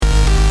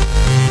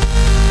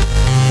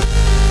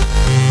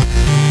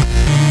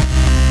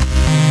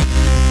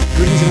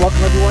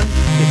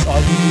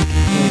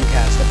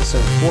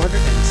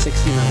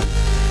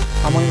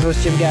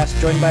host, Jim Gass,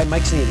 joined by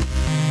Mike Sneedy.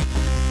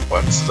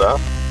 What's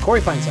up?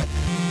 Corey Feinside.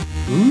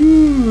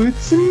 Ooh,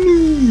 it's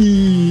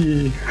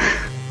me.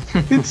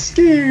 It's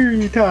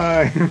scary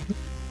time.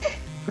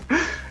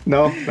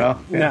 No.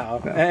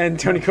 And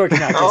Tony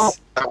Korkanakis. Oh,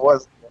 that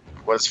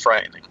was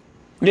frightening.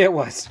 Yeah, it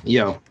was.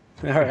 Yo.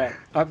 All right.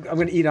 I'm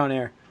going to eat on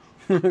air.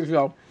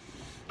 So,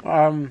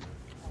 all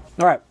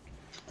right.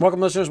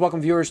 Welcome, listeners.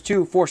 Welcome, viewers,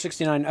 to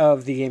 469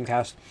 of the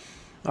Gamecast.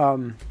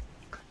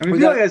 I mean,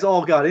 if you guys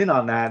all got in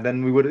on that,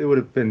 then it would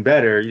have been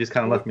better. You just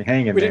kind of left me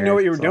hanging. We didn't know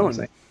what you were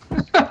doing.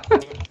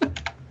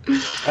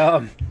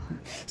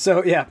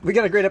 So yeah, we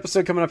got a great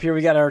episode coming up here.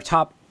 We got our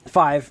top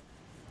 5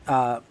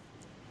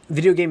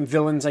 video game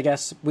villains, I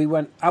guess. I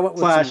went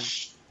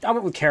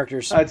with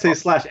characters. I'd say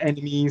slash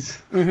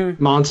enemies.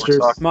 Mm-hmm.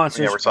 Monsters.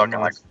 We're talking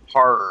like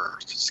horror,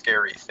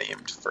 scary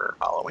themed for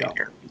Halloween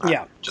here.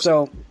 Yeah. Just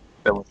so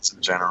villains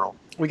in general.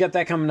 We got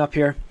that coming up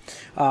here.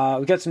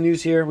 We got some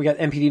news here. We got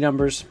MPD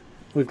numbers.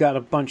 We've got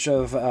a bunch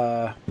of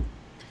what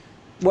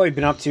we've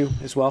been up to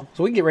as well.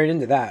 So we can get right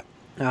into that.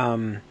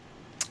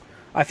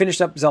 I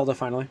finished up Zelda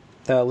finally,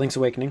 the Link's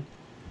Awakening.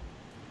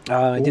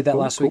 I did that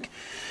last week.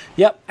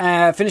 Yep,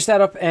 finished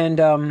that up,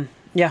 and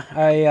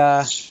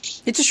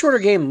it's a shorter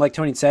game, like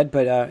Tony said,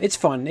 but it's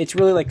fun. It's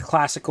really like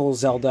classical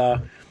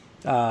Zelda.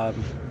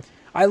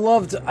 I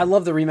loved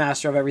the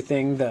remaster of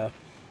everything.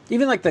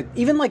 Even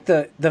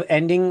the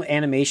ending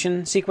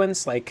animation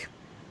sequence, like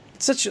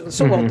it's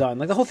so well done.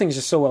 Like the whole thing is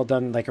just so well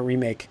done, like a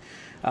remake.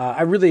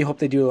 I really hope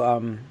they do A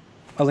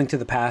Link to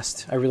the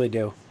Past. I really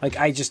do. Like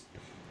I just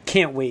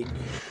can't wait.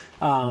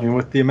 And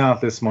with the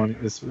amount this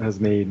has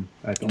made,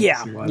 I don't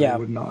see why they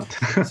would not.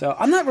 So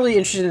I'm not really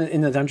interested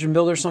in the dungeon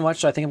builder so much.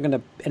 So I think I'm going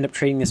to end up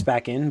trading this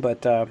back in,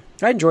 but I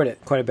enjoyed it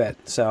quite a bit.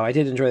 So I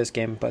did enjoy this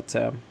game, but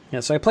so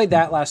I played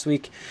that last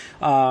week.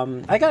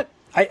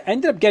 I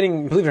ended up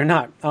getting, believe it or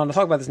not, I'll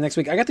talk about this next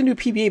week. I got the new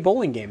PBA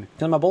bowling game,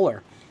 on my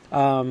bowler.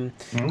 I've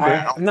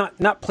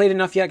not played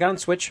enough yet. I got on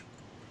Switch.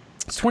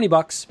 It's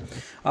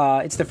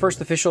 $20. It's the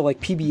first official like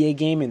PBA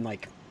game in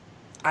like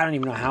I don't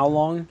even know how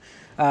long.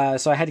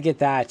 So I had to get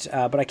that,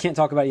 but I can't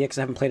talk about it yet because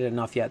I haven't played it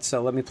enough yet.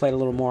 So let me play it a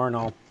little more, and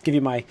I'll give you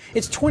my.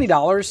 It's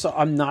 $20, so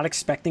I'm not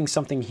expecting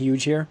something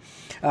huge here,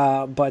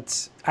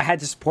 but I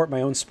had to support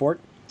my own sport.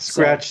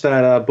 Scratch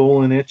that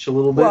bowling itch a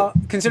little bit. Well,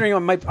 considering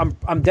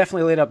I'm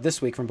definitely laid up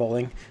this week from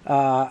bowling,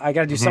 I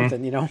got to do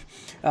something, you know.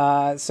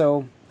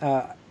 So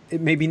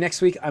it may be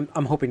next week.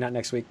 I'm hoping not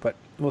next week, but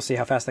we'll see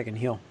how fast I can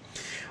heal.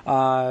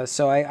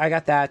 So I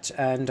got that,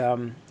 and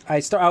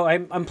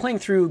I'm playing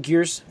through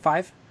Gears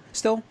 5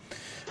 still.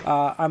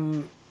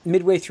 I'm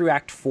midway through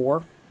Act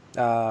 4.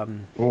 I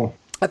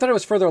thought I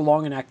was further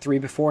along in Act 3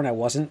 before, and I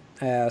wasn't.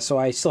 So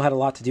I still had a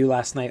lot to do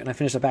last night, and I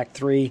finished up Act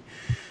 3.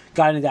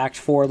 Got into Act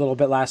 4 a little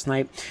bit last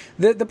night.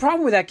 The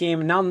problem with that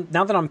game, now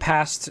that I'm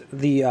past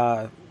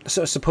the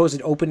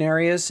supposed open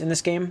areas in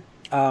this game,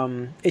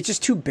 it's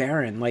just too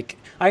barren. Like,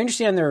 I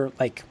understand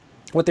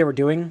what they were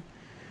doing,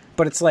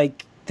 but it's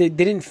like they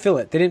didn't fill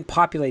it. They didn't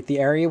populate the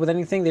area with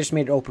anything. They just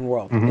made it open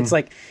world. Mm-hmm. It's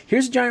like,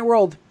 here's a giant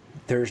world.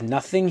 There's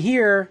nothing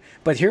here,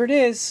 but here it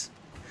is.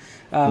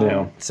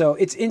 So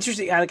it's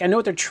interesting. I know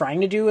what they're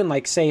trying to do and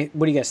like say,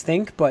 what do you guys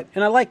think?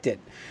 And I liked it,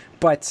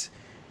 but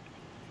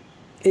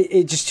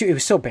it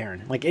was so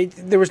barren. Like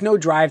there was no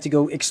drive to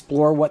go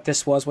explore what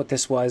this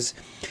was.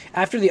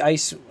 After the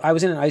ice, I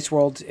was in an ice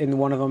world in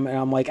one of them, and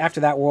I'm like, after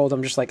that world,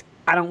 I'm just like,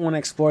 I don't want to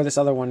explore this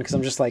other one because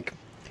I'm just like,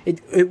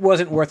 it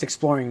wasn't worth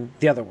exploring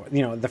the other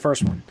one, the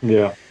first one.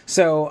 Yeah.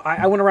 So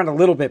I went around a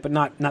little bit, but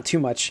not too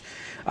much.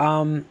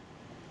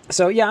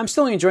 So yeah, I'm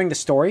still enjoying the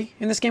story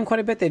in this game quite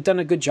a bit. They've done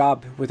a good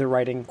job with their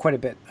writing quite a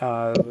bit,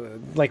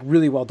 like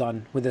really well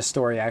done with this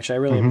story. Actually, I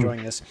really am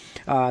enjoying this.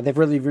 They've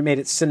really made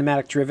it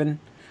cinematic driven,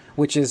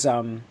 which is,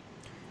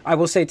 I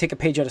will say, take a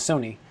page out of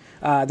Sony.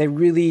 They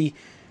really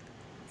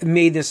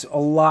made this a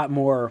lot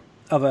more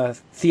of a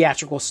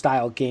theatrical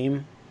style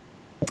game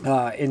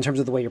in terms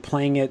of the way you're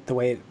playing it, the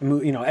way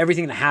it,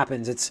 everything that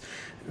happens. It's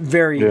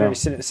very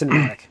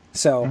cinematic.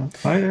 So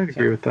I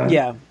agree with that.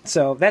 Yeah.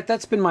 So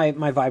that's been my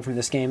vibe from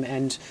this game,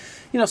 and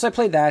so I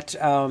played that,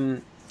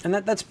 and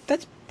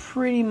that's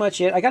pretty much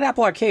it. I got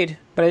Apple Arcade,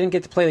 but I didn't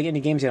get to play any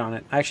games yet on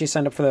it. I actually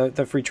signed up for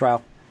the free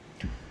trial.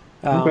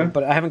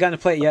 But I haven't gotten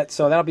to play it yet,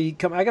 so that'll be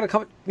I got to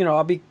come.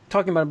 I'll be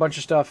talking about a bunch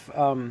of stuff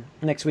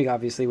next week,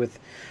 obviously, with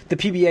the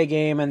PBA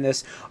game and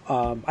this.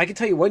 I can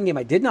tell you one game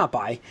I did not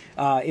buy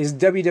is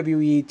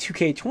WWE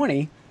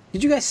 2K20.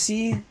 Did you guys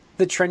see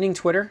the trending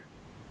Twitter?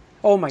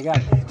 Oh my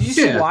god! Did you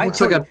see why?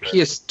 It's like a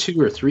PS2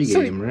 or 3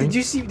 game, right? Did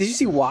you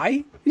see why?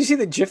 Did you see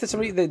the GIF that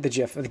somebody the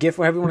GIF,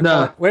 whatever you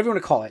want to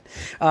call it?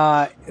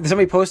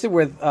 Somebody posted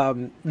where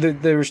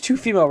there's 2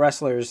 female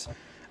wrestlers.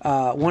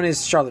 One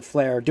is Charlotte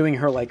Flair doing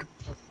her like.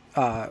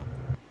 What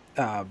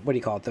do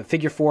you call it? The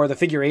figure 4, the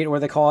figure 8, or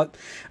what they call it,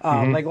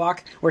 leg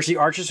lock, where she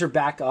arches her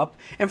back up,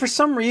 and for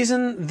some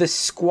reason the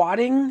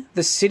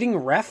sitting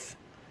ref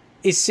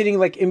is sitting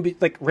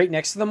like right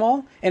next to them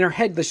all, and her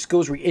head just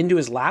goes into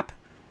his lap,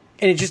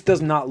 and it just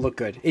does not look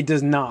good. It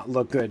does not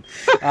look good.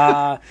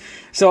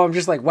 So I'm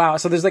just like, wow.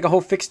 So there's like a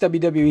whole fixed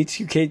WWE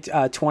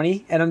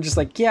 2K20, and I'm just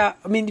like, yeah.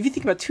 I mean, if you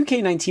think about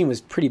 2K19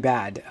 was pretty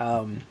bad,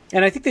 and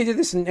I think they did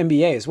this in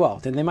NBA as well,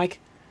 didn't they, Mike?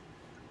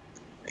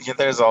 Yeah,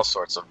 there's all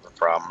sorts of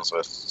problems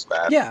with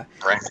that. Yeah.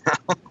 Right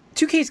now.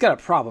 2K's got a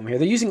problem here.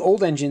 They're using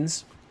old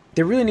engines.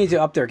 They really need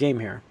to up their game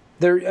here.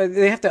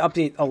 They have to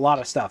update a lot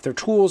of stuff. Their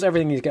tools,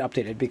 everything needs to get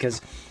updated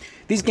because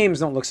these games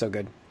don't look so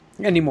good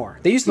anymore.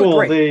 They used to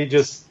look great.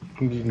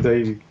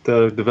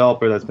 The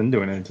developer that's been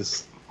doing it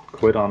just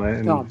quit on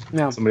it,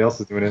 and somebody else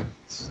is doing it.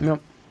 No,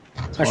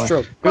 that's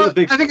true. Well, I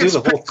think it's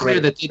pretty clear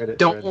that they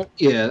don't.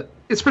 Yeah,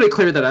 it's pretty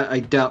clear that I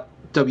doubt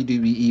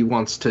WWE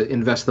wants to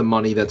invest the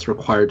money that's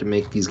required to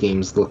make these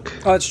games look.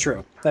 Oh, that's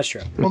true. That's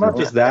true. Well, not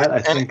just that. I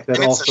think that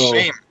and also it's a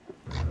shame.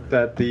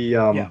 that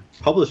the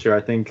publisher,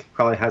 I think,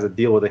 probably has a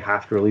deal where they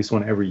have to release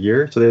one every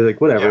year. So they're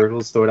like, whatever,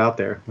 let's throw it out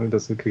there. Who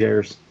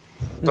cares?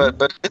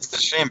 But it's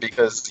a shame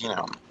because,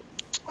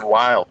 a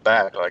while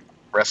back, like,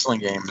 wrestling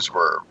games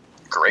were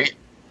great.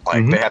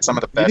 Like, they had some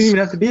of the best. You didn't even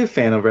have to be a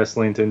fan of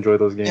wrestling to enjoy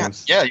those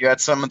games. Yeah, you had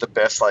some of the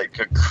best, like,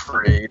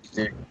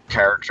 created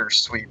character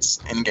suites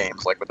in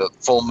games, like with the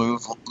full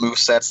move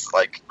sets,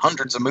 like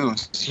hundreds of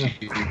moves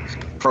you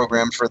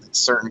programmed for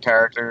certain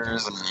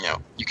characters, and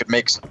you could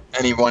make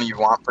any one you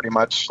want pretty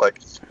much. Like,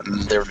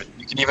 and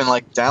you could even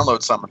like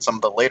download some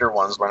of the later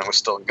ones when it was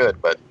still good.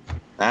 But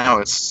now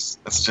it's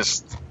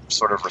just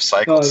sort of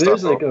recycled. Oh, there's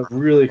stuff like a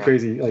really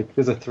crazy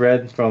there's a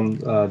thread from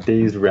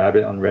Dazed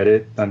Rabbit on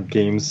Reddit on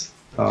games.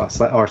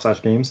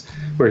 /games,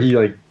 where he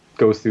like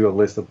goes through a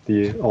list of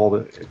all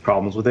the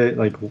problems with it.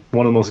 Like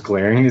one of the most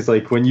glaring is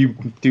like when you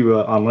do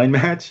an online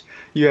match,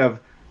 you have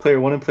player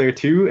 1 and player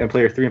 2 and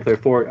player 3 and player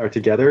 4 are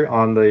together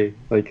on the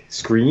like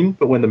screen,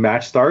 but when the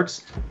match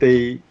starts,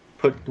 they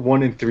put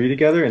 1 and 3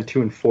 together and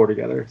 2 and 4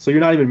 together. So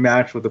you're not even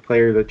matched with the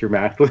player that you're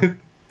matched with.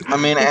 I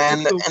mean,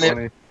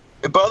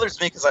 it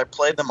bothers me because I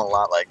played them a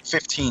lot like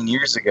 15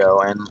 years ago,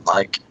 and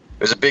like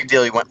it was a big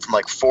deal. You went from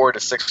like 4 to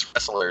 6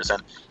 wrestlers,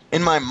 and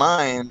in my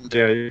mind,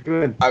 you're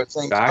good. I would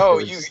think,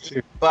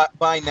 but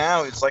by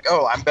now it's like,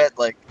 I bet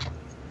like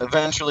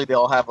eventually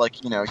they'll have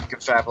like, you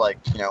could have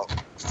like,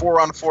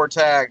 4-on-4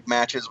 tag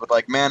matches with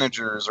like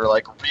managers or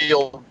like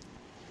real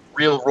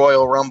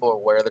Royal Rumble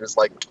where there's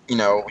like, you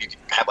could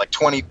have like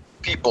 20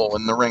 people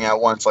in the ring at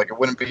once. Like it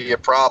wouldn't be a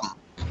problem.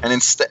 And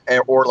instead,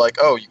 or like,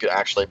 you could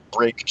actually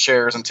break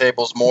chairs and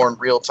tables more in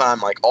real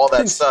time, like all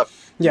that stuff.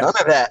 Yeah.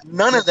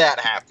 None of that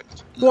happened.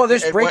 Well,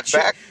 there's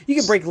you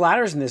can break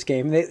ladders in this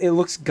game. It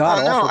looks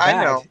awful bad.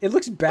 I know. It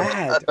looks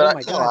bad. But,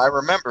 my God. I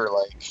remember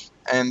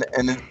and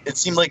it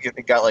seemed like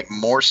it got like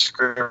more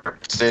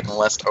scripted and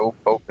less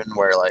open.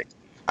 Where like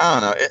I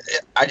don't know.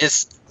 I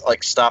just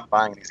like stopped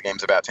buying these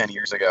games about 10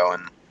 years ago,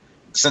 and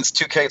since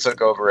 2K took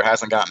over, it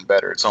hasn't gotten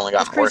better. It's only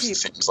gotten worse. It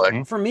seems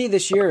like. For me,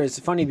 this year is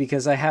funny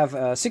because I have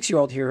a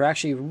 6-year-old here who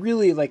actually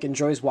really like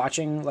enjoys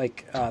watching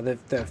like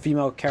the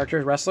female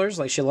character wrestlers.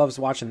 Like she loves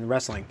watching the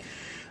wrestling.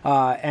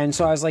 And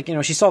so I was like,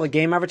 she saw the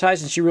game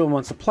advertised and she really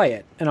wants to play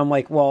it. And I'm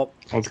like, well,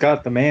 it's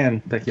got the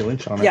man Becky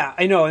Lynch on it. Yeah,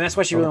 I know, and that's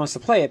why she really wants to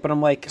play it. But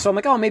I'm like,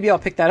 oh, maybe I'll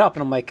pick that up.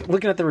 And I'm like,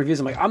 looking at the reviews,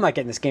 I'm like, I'm not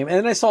getting this game. And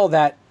then I saw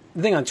that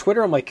thing on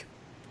Twitter. I'm like,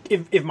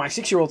 if my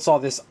 6-year-old saw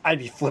this, I'd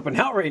be flipping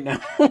out right now.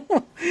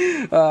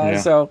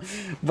 So,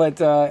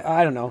 but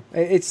I don't know.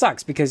 It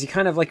sucks because you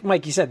kind of like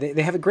Mike. You said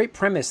they have a great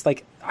premise.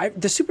 Like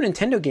the Super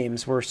Nintendo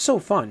games were so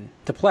fun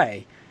to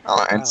play.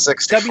 Oh, and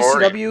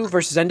 64. WCW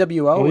versus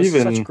NWO was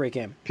such a great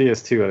game.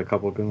 PS2 had a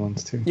couple of good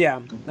ones too.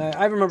 Yeah,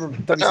 I remember.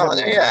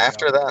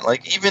 After that,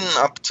 like even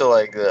up to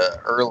like the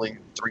early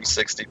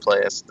 360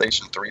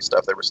 PlayStation 3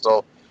 stuff, they were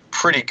still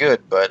pretty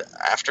good. But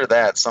after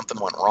that, something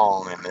went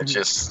wrong, and it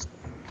just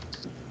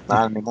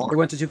not anymore. They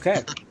went to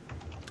 2K.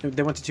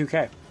 They went to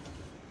 2K.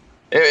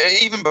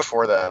 Even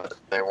before that,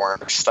 they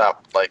weren't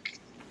stopped like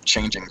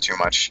changing too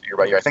much year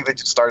by year. I think they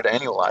just started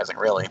annualizing.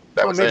 Really,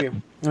 that was it.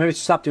 Maybe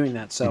stop doing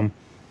that. So.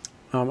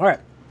 All right.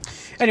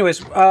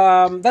 Anyways,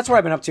 that's what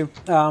I've been up to.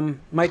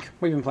 Mike,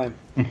 what have you been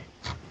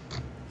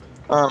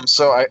playing?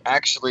 So I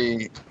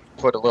actually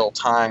put a little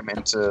time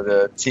into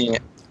the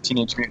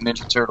Teenage Mutant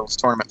Ninja Turtles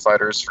Tournament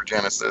Fighters for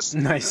Genesis.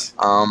 Nice.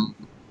 And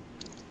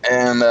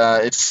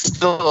it's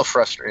still a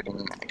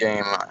frustrating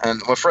game.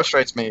 And what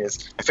frustrates me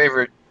is my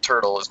favorite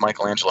turtle is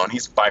Michelangelo, and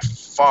he's by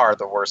far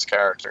the worst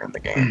character in the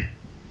game.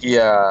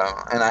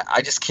 And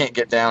I just can't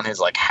get down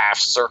his like half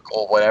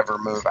circle whatever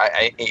move.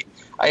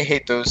 I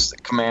hate those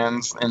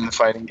commands in the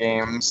fighting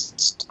games,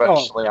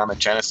 especially on a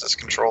Genesis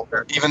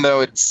controller. Even though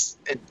it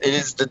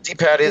is the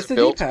D-pad is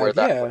built D-pad, where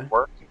that would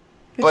work,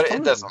 but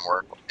it doesn't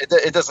work.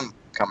 It doesn't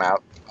come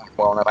out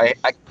well enough. I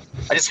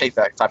just hate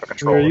that type of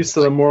control. We're used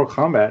to the Mortal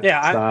Kombat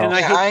style.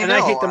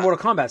 I hate the Mortal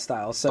Kombat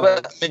style. So,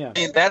 but I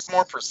mean, that's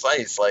more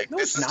precise. Like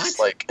this is just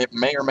like it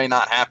may or may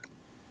not happen.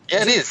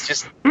 Yeah, it is.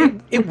 Just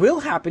it will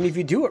happen if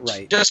you do it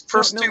right. Just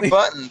press 2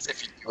 buttons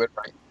if you do it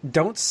right.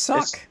 Don't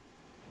suck.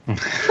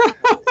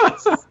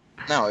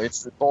 No,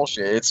 it's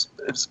bullshit.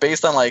 It's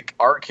based on like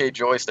arcade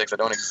joysticks that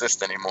don't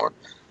exist anymore.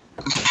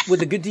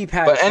 With a good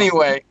D-pad. But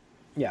anyway,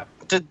 Yeah.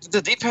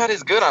 The D-pad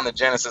is good on the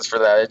Genesis for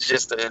that.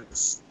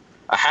 It's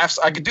a half.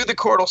 I could do the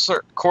quarter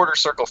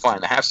circle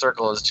fine. The half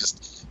circle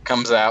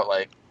comes out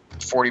like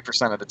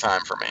 40% of the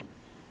time for me.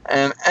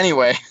 And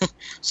anyway,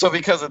 so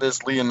because of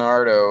this,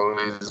 Leonardo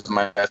is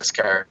my best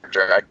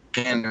character. I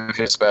can't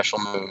do his special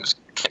moves.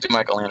 Can't do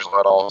Michelangelo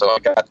at all. So I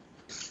got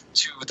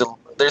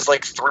there's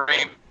like 3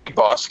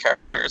 boss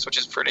characters, which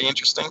is pretty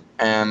interesting.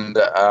 And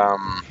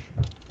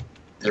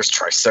there's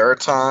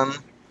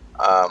Triceraton,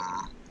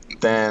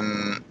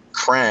 then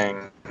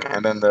Krang,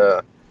 and then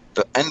the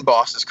end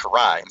boss is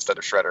Karai instead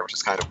of Shredder, which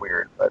is kind of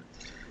weird. But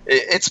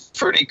it's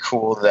pretty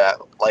cool that,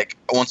 like,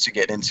 once you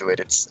get into it,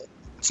 it's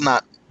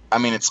not... I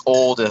mean, it's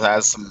old. It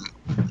has some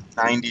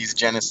 90s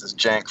Genesis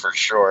jank for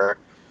sure.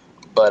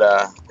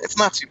 But it's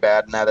not too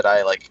bad now that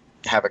I, like,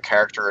 have a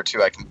character or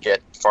two I can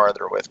get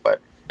farther with.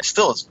 But it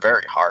still is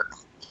very hard.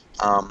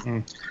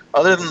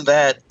 Other than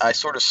that, I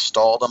sort of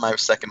stalled on my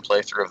second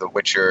playthrough of The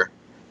Witcher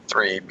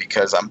 3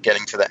 because I'm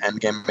getting to the end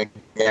game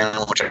again,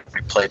 which I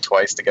played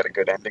twice to get a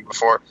good ending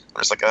before. I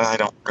was like, I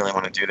don't really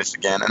want to do this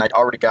again. And I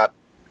already got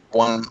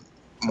one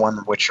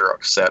Witcher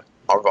set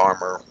of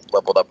armor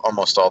leveled up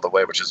almost all the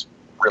way, which is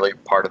really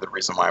part of the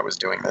reason why I was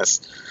doing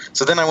this.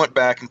 So then I went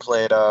back and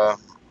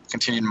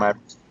continued my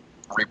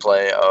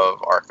replay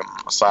of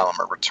Arkham Asylum,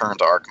 or Return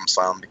to Arkham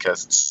Asylum,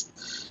 because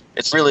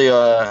it's really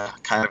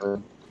kind of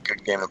a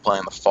good game to play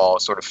in the fall.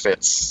 It sort of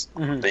fits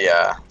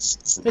the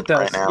it does,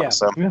 right now. Yeah.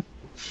 So. Yeah.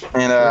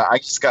 And I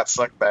just got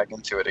sucked back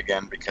into it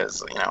again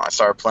because, I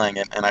started playing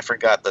it and I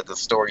forgot that the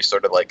story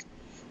sort of like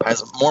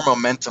has more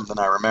momentum than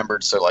I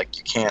remembered. So like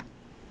you can't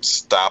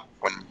stop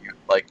when you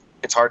like,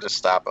 it's hard to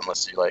stop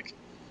unless you like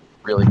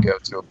really go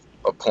to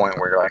a point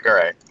where you're like, all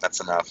right, that's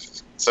enough.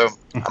 So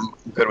I'm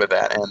good with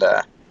that. And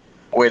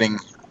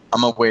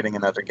I'm awaiting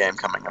another game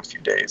coming a few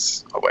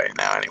days away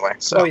now anyway.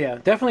 So yeah,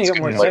 definitely got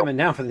more excitement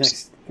now for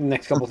the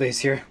next couple days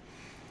here.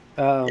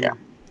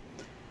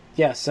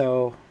 Yeah,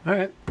 so, all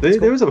right.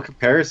 There was a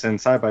comparison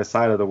side by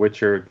side of The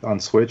Witcher on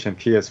Switch and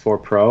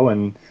PS4 Pro,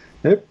 and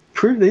they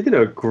did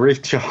a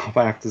great job,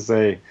 I have to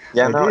say.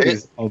 Yeah, it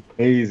is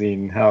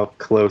amazing how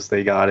close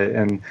they got it.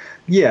 And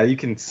yeah, you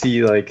can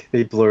see like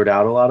they blurred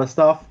out a lot of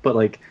stuff, but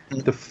like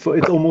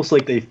it's almost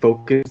like they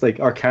focus like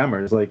our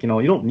cameras. Like, you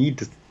don't need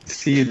to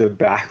see the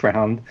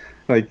background.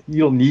 Like, you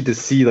don't need to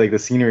see like the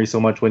scenery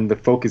so much when the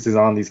focus is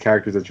on these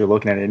characters that you're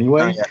looking at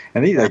anyway.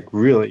 And they like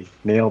really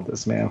nailed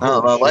this, man.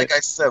 Like I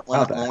said,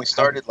 when we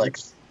started like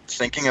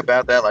thinking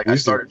about that, like I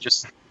started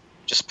just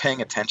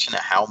paying attention to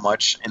how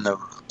much in the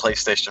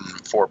PlayStation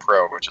 4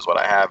 Pro, which is what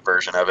I have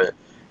version of it,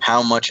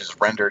 how much is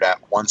rendered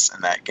at once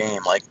in that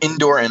game, like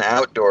indoor and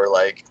outdoor,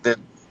 like you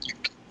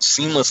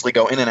seamlessly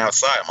go in and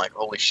outside. I'm like,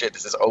 holy shit,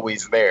 this is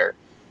always there.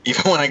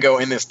 Even when I go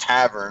in this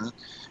tavern,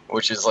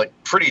 which is like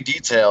pretty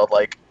detailed,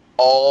 like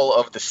all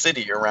of the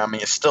city around me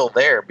is still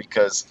there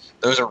because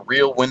those are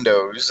real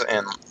windows,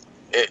 and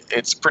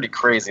it's pretty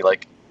crazy.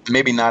 Like,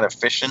 maybe not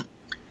efficient,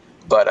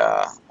 but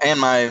and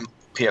my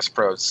PS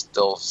Pro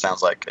still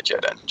sounds like a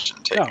jet engine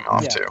taking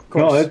off too.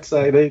 No, it's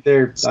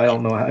they're I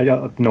don't know. I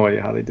got no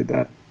idea how they did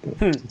that.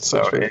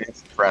 So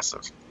it's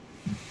impressive.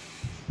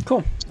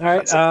 Cool. All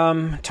right,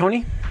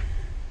 Tony.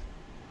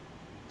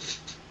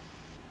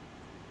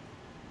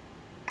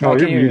 Oh,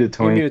 you're muted,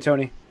 Tony. You're muted,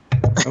 Tony.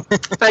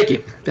 Thank you.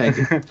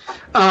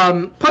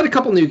 Played a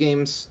couple new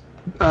games,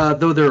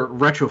 though they're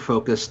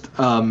retro-focused.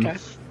 Okay.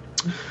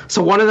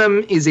 So one of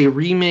them is a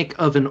remake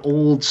of an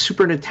old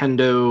Super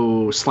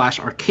Nintendo /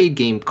 arcade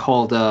game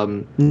called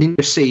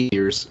Ninja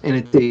Saviors, and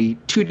it's a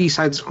 2D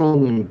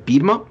side-scrolling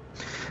beat-em-up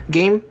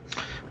game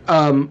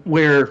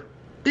where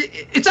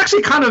it's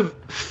actually kind of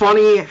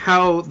funny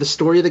how the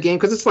story of the game,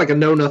 because it's like a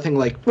know-nothing,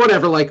 like,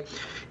 whatever, like,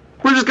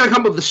 we're just going to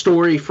come up with a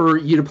story for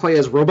you to play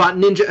as robot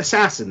ninja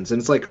assassins.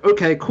 And it's like,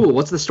 okay, cool,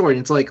 what's the story?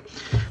 And it's like,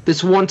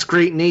 this once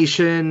great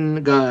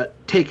nation got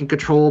taken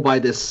control by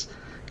this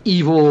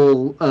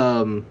evil,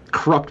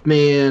 corrupt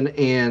man,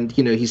 and,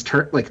 he's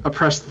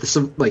oppressed the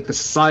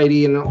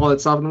society and all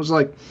that stuff. And I was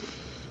like,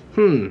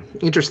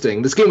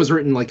 interesting. This game was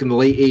written, like, in the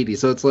late 80s,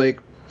 so it's like,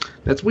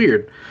 that's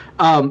weird.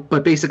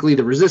 But basically,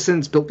 the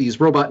Resistance built these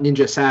robot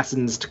ninja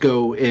assassins to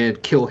go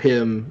and kill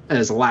him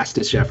as a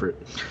last-ditch effort.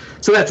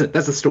 So that's it.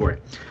 That's the story.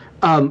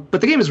 But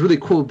the game is really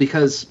cool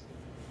because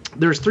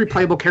there's 3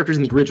 playable characters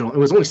in the original. It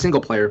was only single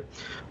player.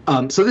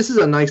 So this is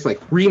a nice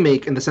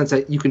remake in the sense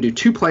that you can do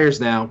 2 players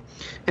now,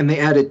 and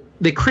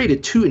they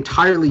created 2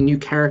 entirely new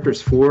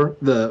characters for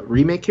the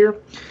remake here,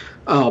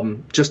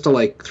 just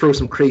to throw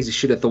some crazy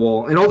shit at the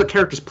wall. And all the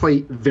characters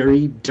play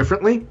very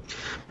differently.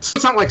 So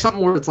it's not like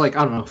something where it's like,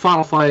 I don't know,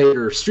 Final Fight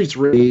or Streets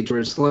of Rage, where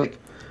it's like,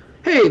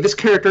 hey, this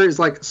character is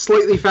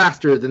slightly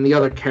faster than the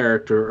other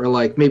character,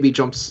 or maybe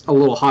jumps a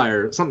little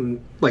higher,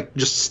 something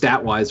just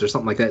stat-wise or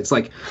something like that. It's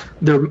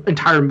their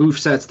entire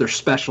movesets, their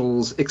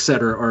specials,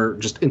 etc. are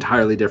just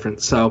entirely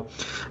different. So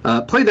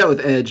played that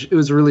with Edge. It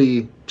was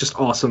really just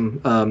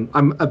awesome.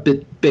 I'm a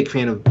big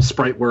fan of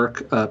sprite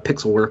work,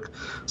 pixel work,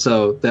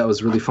 so that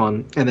was really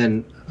fun. And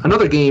then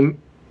another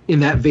game in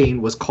that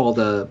vein was called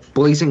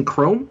Blazing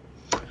Chrome,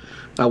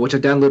 which I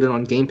downloaded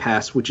on Game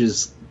Pass, which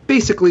is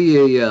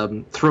basically a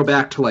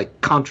throwback to like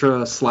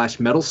Contra /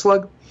 Metal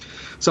Slug.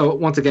 So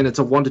once again, it's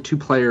a 1 to 2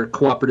 player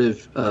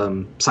cooperative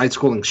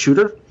side-scrolling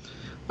shooter,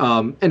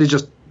 and it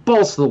just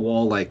balls to the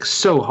wall like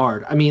so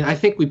hard. I mean, I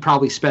think we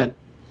probably spent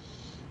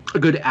a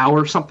good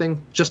hour or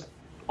something just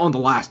on the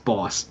last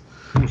boss.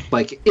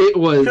 Like, it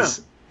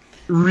was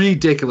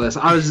ridiculous.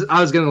 I was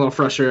getting a little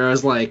frustrated. I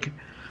was like,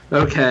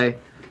 okay.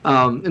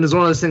 And it was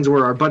one of those things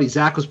where our buddy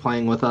Zach was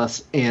playing with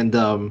us,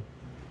 and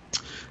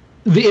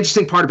the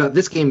interesting part about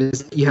this game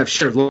is you have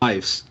shared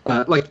lives.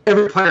 Like,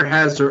 every player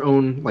has their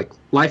own like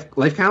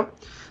life count,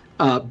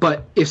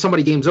 but if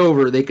somebody games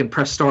over, they can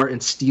press start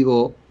and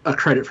steal a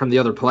credit from the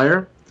other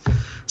player.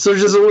 So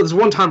there's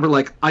one time where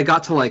like I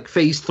got to like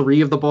phase 3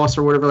 of the boss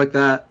or whatever like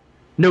that,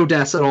 no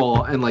deaths at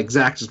all, and like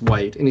Zach just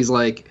wiped, and he's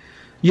like,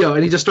 yo,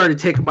 and he just started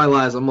taking my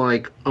lives. I'm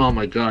like, oh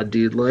my god,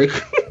 dude, like,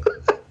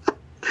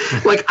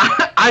 like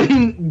I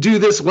didn't do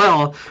this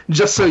well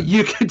just so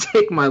you could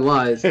take my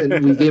lives,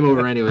 and we game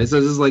over anyway. So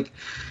it's just like,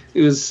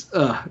 it was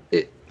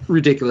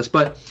ridiculous,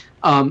 but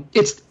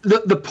it's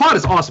the plot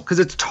is awesome because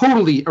it's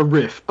totally a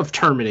riff of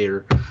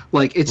Terminator.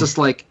 Like, it's just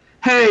like,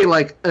 hey,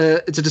 like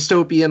it's a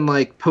dystopian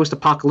like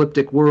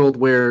post-apocalyptic world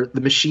where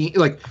the machine,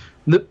 like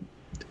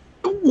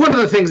one of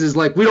the things is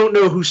like we don't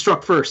know who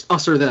struck first,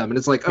 us or them, and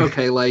it's like,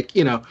 okay, like,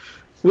 you know,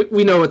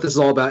 we know what this is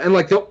all about, and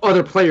like the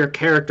other player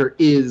character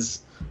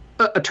is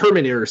a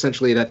Terminator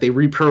essentially that they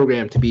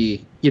reprogrammed to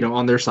be, you know,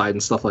 on their side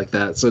and stuff like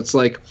that. So it's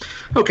like,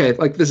 okay,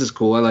 like this is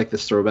cool. I like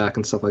this throwback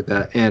and stuff like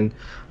that. And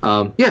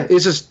yeah,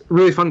 it's just a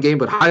really fun game,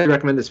 but highly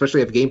recommend it,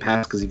 especially if you have Game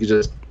Pass, because you can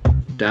just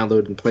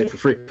download and play it for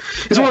free.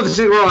 It's one of those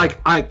things where like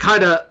I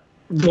kind of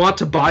want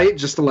to buy it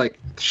just to like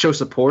show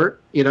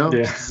support, you know?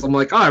 Yeah. I'm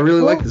like, oh, I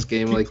really like this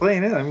game. Keep like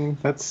playing it. I mean,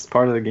 that's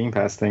part of the Game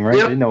Pass thing, right?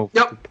 Yep, They know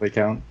yep. the play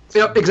count.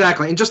 Yep,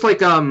 exactly. And just like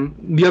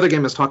the other game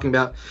I was talking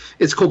about,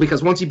 it's cool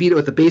because once you beat it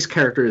with the base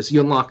characters,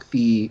 you unlock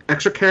the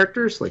extra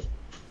characters,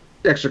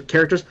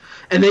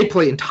 and they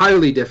play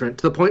entirely different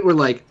to the point where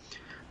like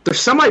they're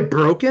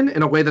semi-broken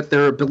in a way that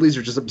their abilities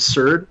are just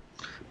absurd,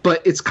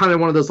 but it's kind of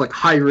one of those like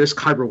high risk,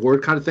 high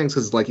reward kind of things,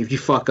 because like if you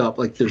fuck up,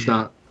 like there's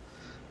not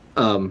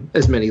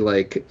as many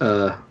like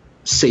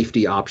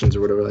safety options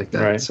or whatever like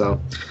that. Right. So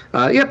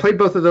yeah, played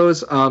both of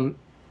those.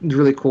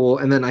 Really cool.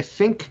 And then I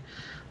think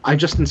I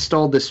just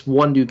installed this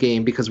one new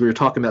game because we were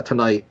talking about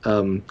tonight,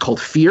 called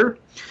Fear,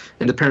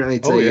 and apparently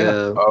it's boy.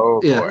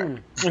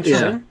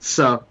 yeah.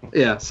 So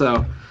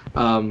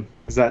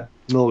Is that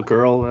little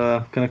girl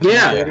gonna come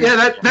yeah, out?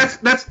 yeah.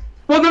 That's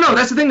well, no.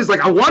 That's the thing is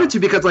like I wanted to,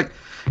 because like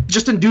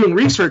just in doing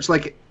research,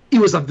 like it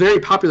was a very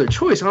popular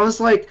choice, and I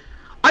was like,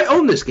 I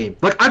own this game.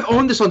 Like I've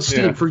owned this on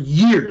Steam for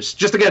years.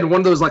 Just again,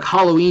 one of those like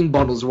Halloween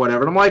bundles or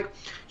whatever. And I'm like,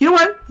 you know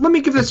what? Let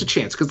me give this a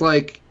chance, because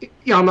like,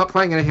 you know, I'm not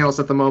playing anything else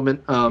at the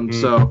moment.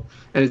 So,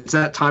 and it's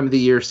that time of the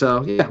year.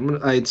 So yeah,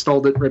 I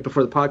installed it right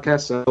before the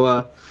podcast. So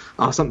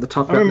I'll have something to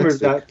talk about. I remember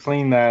next week.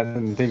 playing that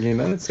and thinking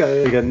that it's got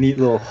like a neat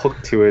little hook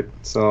to it.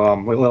 So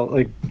well,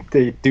 like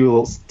they do a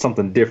little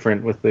something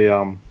different with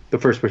the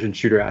first-person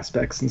shooter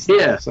aspects and stuff.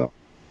 Yeah. So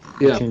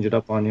Yeah. change it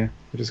up on you,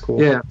 which is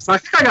cool. Yeah, so I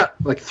think I got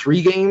like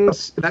 3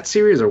 games in that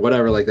series or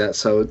whatever like that.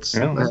 So it's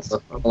Yeah, I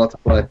have a lot to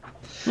play.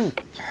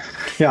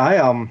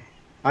 Yeah,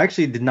 I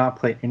actually did not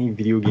play any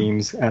video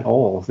games at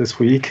all this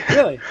week.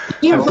 Really?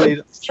 I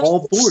played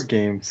all board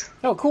games.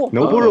 Oh, cool.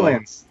 No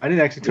Borderlands. I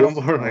didn't actually turn on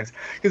Borderlands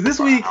because this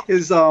week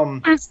is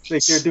like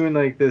they're doing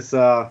like this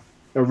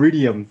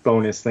Iridium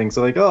bonus thing.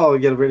 So like, oh, you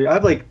get Iridium. I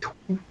have like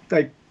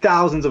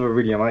thousands of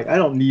Iridium. Like I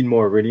don't need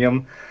more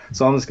Iridium,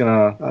 so I'm just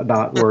gonna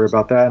not worry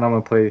about that, and I'm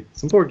gonna play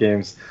some board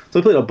games. So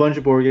I played a bunch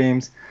of board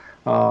games.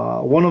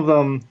 One of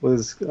them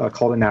was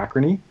called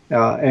Anachrony,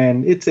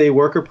 and it's a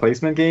worker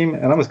placement game.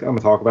 And I'm gonna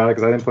talk about it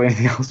because I didn't play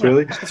anything else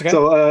really. Okay.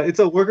 So it's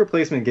a worker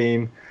placement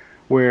game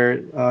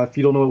where if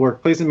you don't know what worker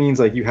placement means,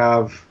 like you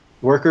have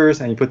workers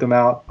and you put them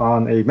out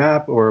on a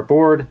map or a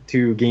board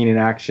to gain an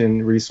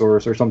action,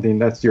 resource, or something.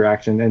 That's your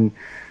action, and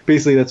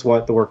basically that's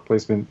what the worker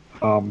placement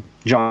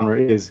genre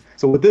is.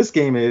 So what this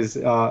game is,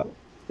 a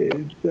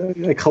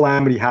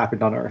calamity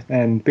happened on Earth,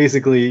 and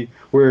basically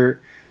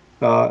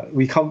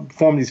we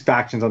form these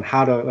factions on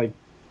how to like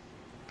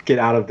get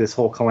out of this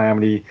whole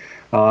calamity,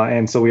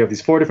 and so we have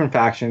these 4 different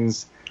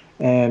factions,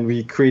 and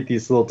we create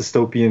these little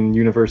dystopian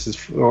universes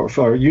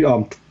for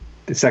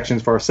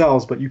sections for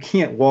ourselves. But you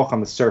can't walk on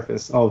the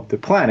surface of the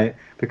planet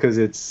because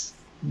it's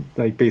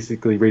like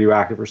basically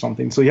radioactive or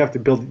something. So you have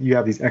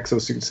these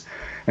exosuits,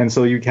 and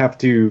so you have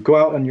to go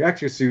out on your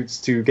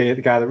exosuits to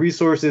gather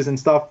resources and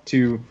stuff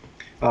to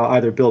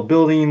either build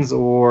buildings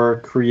or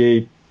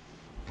create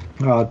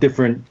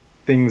different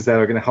things that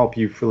are going to help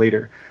you for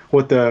later.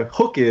 What the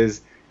hook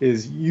is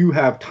you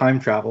have time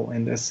travel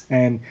in this,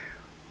 and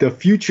your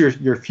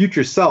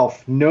future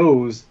self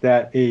knows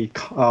that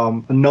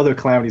another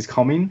calamity is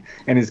coming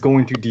and is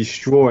going to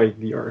destroy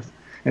the Earth.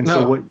 And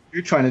so what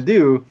you're trying to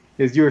do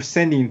is you're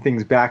sending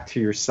things back to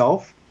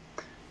yourself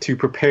to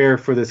prepare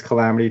for this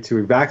calamity, to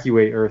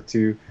evacuate Earth,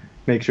 to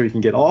make sure you can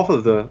get off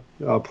of the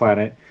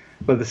planet.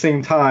 But at the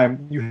same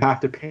time, you have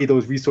to pay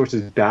those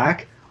resources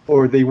back,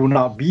 or they will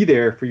not be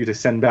there for you to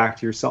send back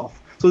to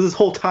yourself. So this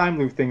whole time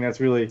loop thing that's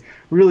really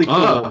really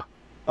cool.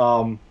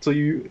 So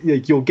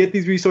you'll get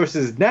these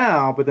resources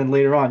now, but then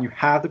later on you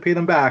have to pay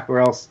them back, or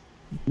else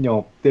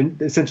they're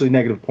essentially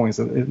negative points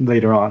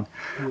later on.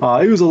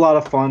 It was a lot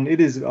of fun.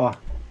 It is a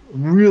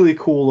really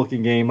cool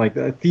looking game. Like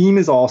the theme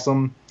is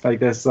awesome. Like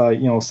this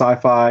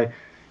sci-fi,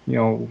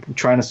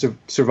 trying to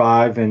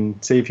survive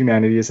and save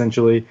humanity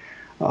essentially.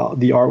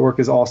 The artwork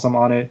is awesome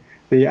on it.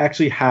 They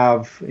actually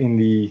have in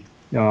the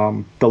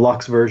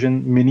deluxe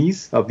version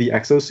minis of the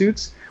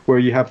exosuits where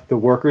you have the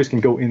workers can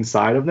go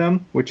inside of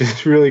them, which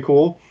is really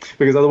cool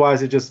because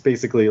otherwise it's just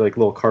basically like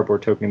little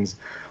cardboard tokens.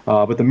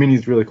 But the mini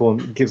is really cool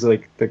and it gives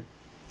like the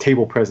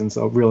table presence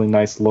a really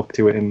nice look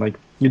to it, and like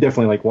you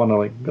definitely like want to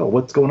like, oh,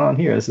 what's going on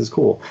here? This is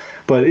cool.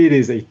 But it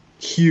is a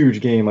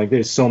huge game. Like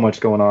there's so much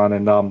going on,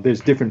 and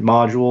there's different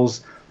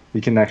modules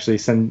you can actually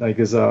send. Like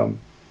there's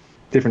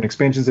different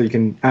expansions that you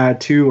can add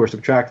to or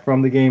subtract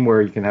from the game,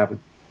 where you can have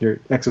your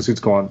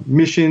exosuits go on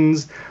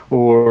missions,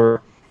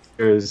 or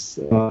there's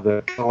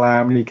the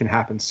calamity can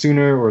happen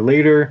sooner or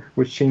later,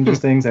 which changes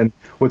things. And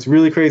what's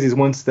really crazy is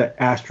once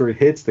the asteroid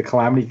hits, the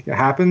calamity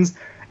happens,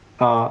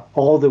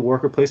 all the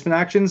worker placement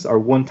actions are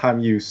one-time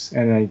use,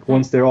 and like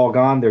once they're all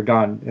gone, they're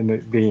gone, and the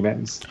game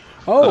ends.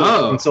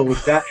 And so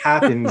if that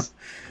happens,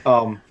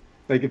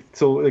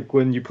 like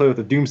when you play with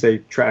the Doomsday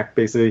track,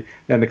 basically,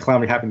 and the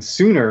calamity happens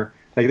sooner,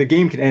 like the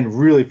game can end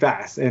really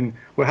fast. And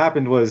what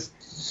happened was,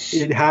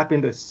 it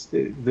happened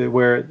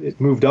where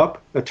it moved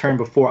up a turn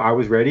before I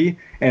was ready,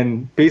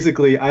 and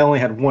basically I only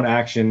had one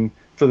action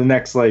for the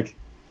next like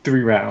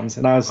 3 rounds,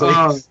 and I was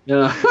like,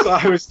 so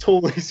I was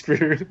totally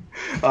screwed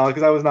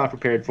because I was not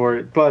prepared for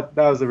it. But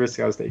that was the risk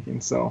I was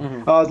taking. So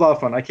it was a lot of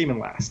fun. I came in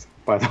last,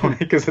 by the way,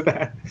 because of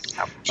that.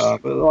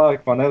 But a lot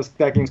of fun.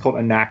 That game's called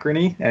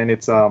Anachrony, and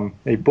it's a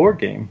board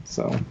game.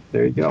 So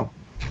there you go.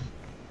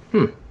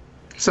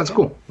 Sounds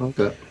cool.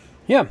 Okay.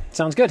 Yeah,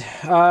 sounds good.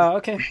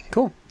 Okay,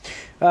 cool.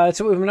 That's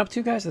what we've been up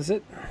to, guys. That's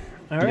it.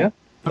 All right. Yeah.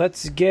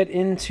 Let's get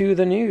into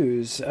the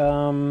news.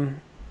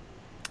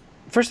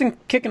 First thing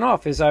kicking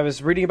off is I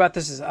was reading about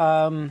this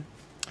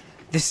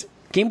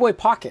Game Boy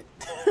Pocket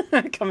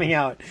coming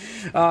out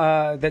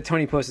that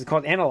Tony posted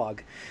called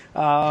Analog.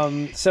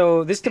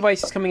 So this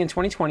device is coming in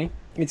 2020.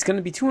 It's going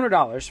to be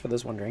 $200 for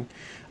those wondering.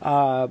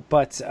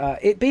 But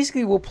it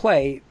basically will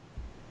play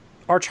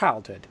our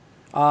childhood.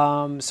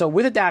 So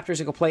with adapters,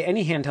 it will play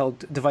any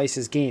handheld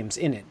device's games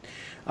in it.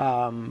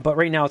 But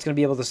right now it's going to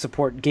be able to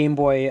support Game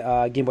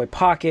Boy, Game Boy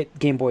Pocket,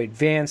 Game Boy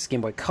Advance, Game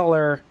Boy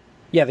Color.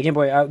 Yeah, the Game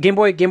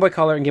Boy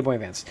Color, and Game Boy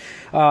Advance.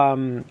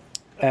 And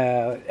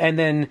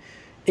then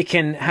it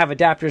can have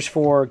adapters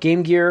for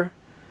Game Gear,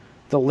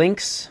 the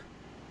Lynx,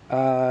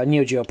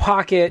 Neo Geo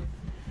Pocket,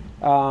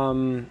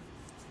 and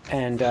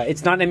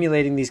it's not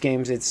emulating these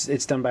games.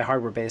 It's done by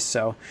hardware based,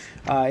 so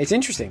it's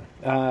interesting.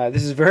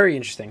 This is very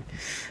interesting.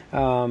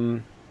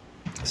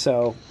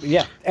 So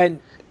yeah,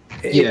 and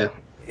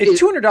it's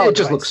 $200. It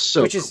just looks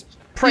so, which is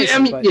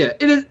pricey. Yeah,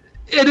 I mean,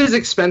 it is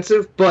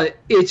expensive, but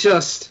it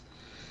just.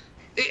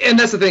 And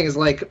that's the thing is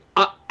like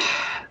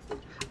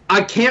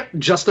I can't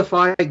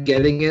justify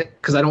getting it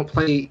because I don't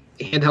play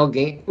handheld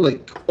game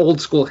like old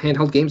school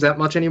handheld games that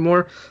much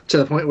anymore, to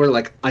the point where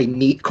like I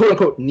need quote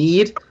unquote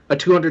need a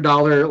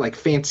 $200 like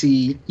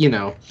fancy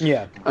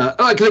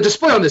like the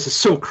display on this is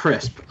so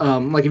crisp.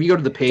 Like if you go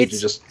to the page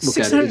and just look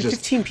at it,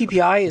 615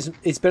 PPI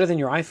it's better than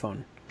your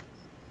iPhone.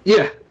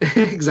 Yeah,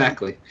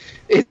 exactly.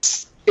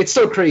 It's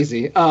so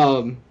crazy.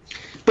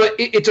 But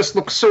it just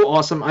looks so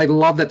awesome. I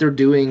love that they're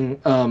doing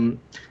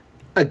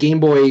a Game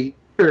Boy,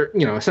 or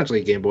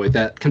essentially a Game Boy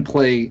that can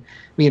play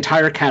the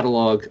entire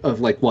catalog of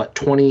like what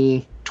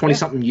 20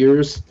 something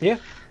years. Yeah.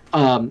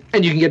 And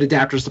you can get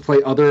adapters to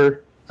play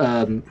other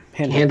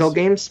handheld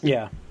games.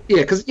 Yeah. Yeah,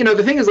 because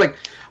the thing is like,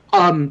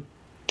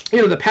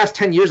 the past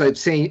 10 years I'd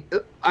say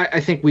I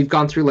think we've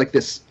gone through like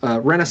this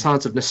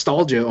renaissance of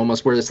nostalgia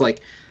almost, where it's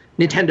like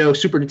Nintendo,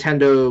 Super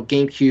Nintendo,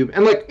 GameCube,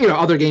 and like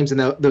other games in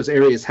those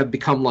areas have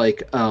become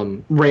like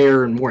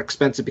rare and more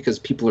expensive because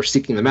people are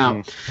seeking them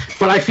out.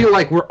 But I feel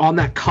like we're on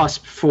that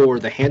cusp for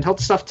the handheld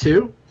stuff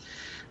too.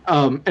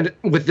 And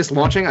with this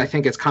launching, I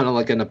think it's kind of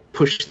like going to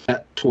push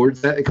that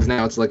towards that, because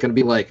now it's like going to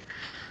be like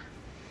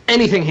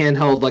anything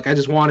handheld. Like I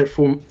just want it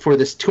for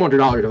this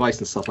 $200 device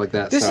and stuff like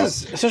that. This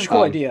is such a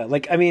cool idea.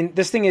 Like I mean,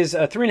 this thing is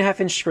a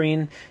 3.5-inch screen,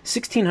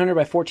 1600 by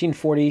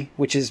 1440,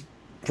 which is,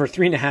 for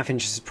 3.5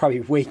 inches, is probably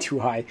way too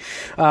high.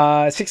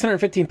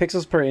 615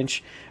 pixels per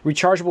inch,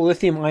 rechargeable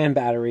lithium-ion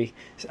battery,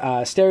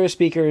 stereo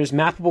speakers,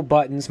 mappable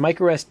buttons,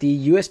 micro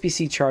SD,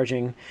 USB-C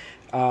charging,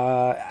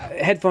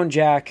 headphone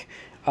jack.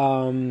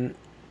 And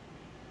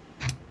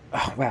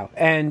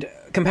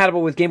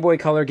compatible with Game Boy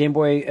Color, Game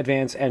Boy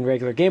Advance, and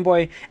regular Game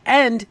Boy.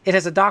 And it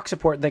has a dock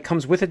support that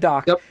comes with a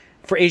dock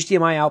for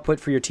HDMI output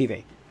for your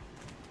TV.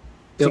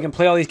 So you can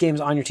play all these games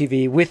on your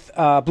TV with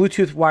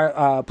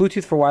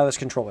Bluetooth for wireless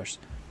controllers.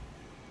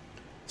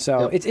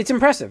 So it's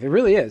impressive. It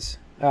really is.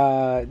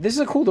 This is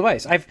a cool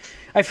device.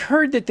 I've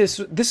heard that this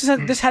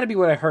had to be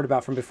what I heard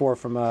about from before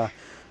from a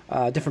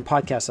different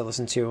podcast I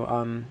listened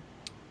to.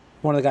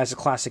 one of the guys, a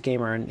classic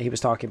gamer, and he was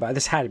talking about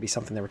this. Had to be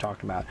something they were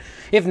talking about.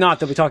 If not,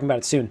 they'll be talking about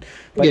it soon.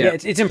 But yeah,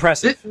 it's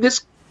impressive.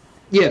 This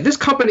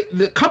company,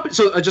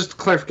 So just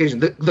clarification: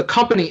 the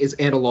company is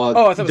Analog.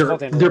 Oh, I thought it was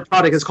called Analog. Their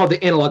product is called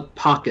the Analog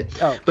Pocket.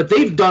 Oh. But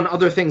they've done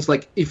other things.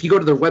 Like if you go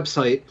to their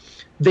website,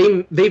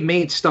 they've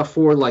made stuff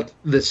for like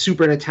the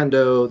Super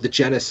Nintendo, the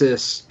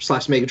Genesis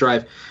 / Mega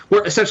Drive,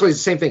 where essentially it's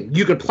the same thing.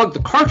 You can plug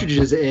the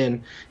cartridges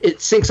in, it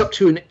syncs up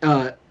to an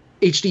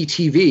HD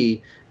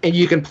TV, and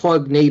you can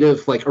plug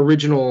native like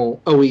original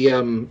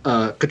OEM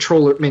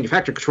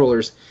manufacturer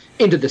controllers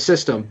into the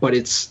system. But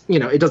it's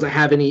it doesn't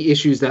have any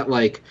issues that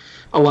like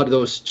a lot of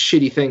those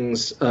shitty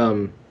things,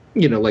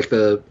 like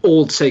the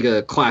old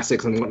Sega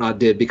classics and whatnot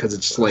did, because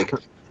it's like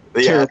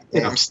the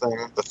games thing,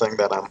 the thing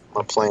that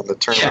I'm playing the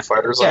Tournament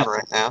Fighters on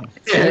right now.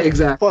 Yeah,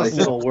 exactly. Plus,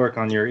 it'll work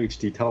on your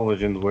HD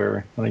televisions,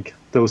 where like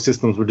those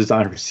systems were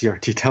designed for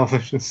CRT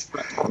televisions.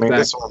 I mean,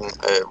 this one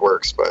it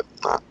works, but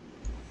not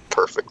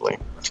perfectly.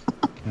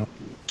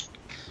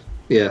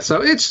 Yeah,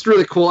 so it's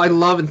really cool. I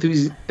love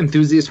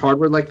enthusiast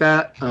hardware like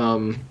that.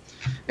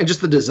 And just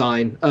the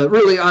design.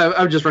 Really,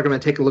 I would just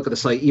recommend taking a look at the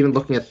site, even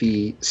looking at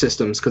the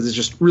systems, because it's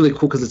just really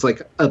cool, because it's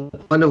like a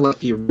blend of like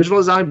the original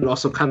design, but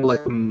also kind of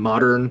like a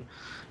modern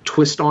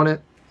twist on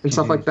it and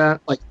stuff like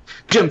that. Like,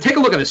 Jim, take a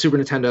look at a Super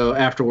Nintendo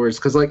afterwards,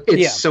 because like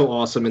it's so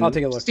awesome. And I'll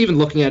take a look. Just even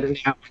looking at it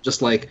now,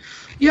 just like,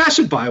 yeah, I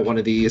should buy one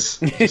of these,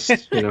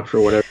 just,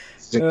 for whatever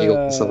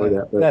and stuff like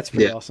that. But, that's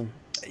pretty awesome.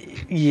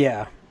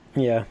 Yeah,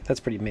 that's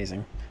pretty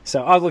amazing.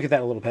 So I'll look at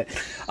that a little bit.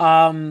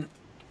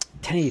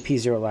 1080p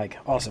zero lag,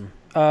 awesome.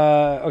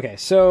 Okay,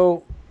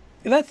 so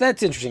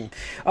that's interesting.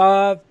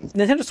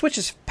 Nintendo Switch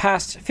has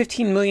passed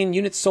 15 million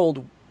units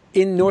sold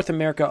in North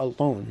America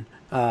alone.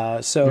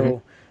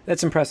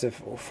 That's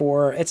impressive.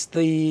 Is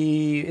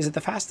it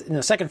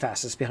the second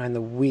fastest behind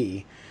the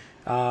Wii,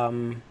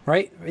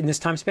 right? In this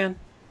time span?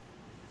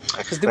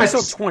 Because we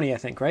sold 20, I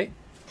think, right?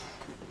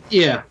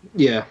 Yeah.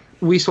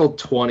 We sold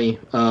 20,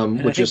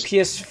 which is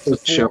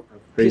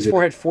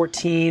PS4 had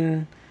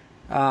 14.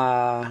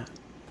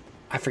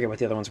 I forget what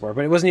the other ones were,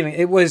 but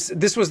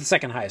this was the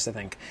second highest, I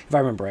think, if I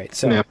remember right.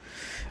 So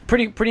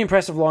pretty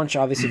impressive launch,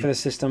 obviously, for the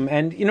system.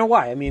 And you know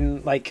why? I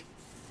mean, like,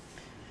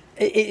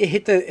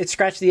 it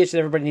scratched the itch that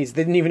everybody needs.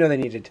 They didn't even know they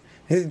needed.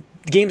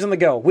 Games on the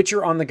go,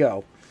 Witcher on the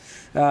go.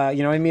 You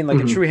know what I mean? Like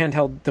a true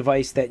handheld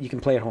device that you can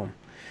play at home.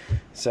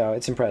 So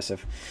it's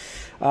impressive.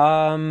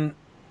 Nope,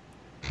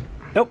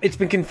 it's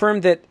been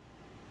confirmed that.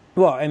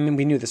 Well, I mean,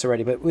 we knew this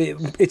already, but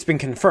it's been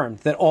confirmed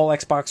that all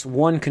Xbox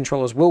One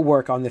controllers will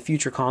work on the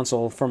future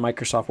console from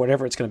Microsoft,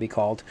 whatever it's going to be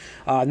called.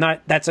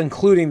 That's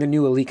including the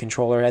new Elite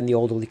controller and the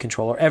old Elite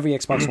controller. Every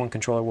Xbox One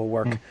controller will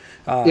work.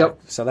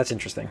 So that's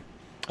interesting.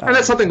 And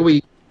that's something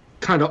we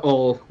kind of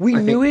all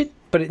knew it,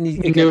 but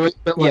knew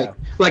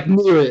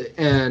it,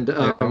 and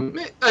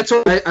that's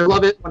what I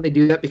love it when they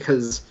do that,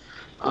 because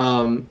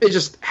it's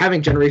just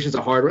having generations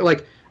of hardware.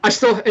 Like, I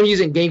still am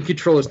using game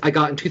controllers I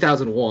got in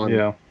 2001.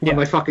 Yeah.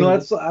 My fucking. I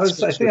was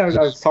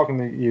talking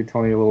to you,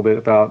 Tony, a little bit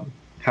about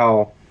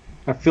how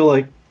I feel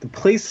like the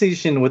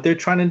PlayStation, what they're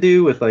trying to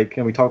do with, like,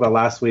 and we talked about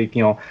last week,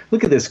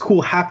 look at this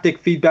cool haptic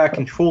feedback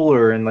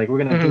controller, and like we're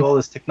gonna do all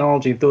this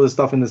technology and throw this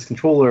stuff in this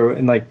controller,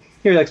 and like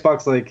here at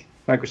Xbox, like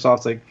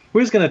Microsoft's like, we're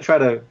just gonna try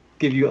to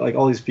give you like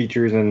all these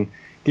features and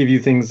give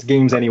you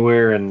games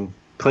anywhere and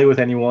play with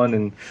anyone,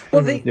 and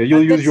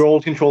you'll use your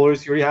old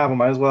controllers. You already have them,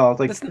 might as well.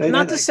 It's like,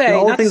 not to say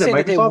that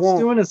Microsoft's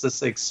doing is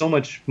just like so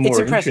much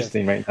more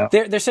interesting right now.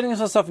 They're setting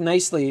themselves up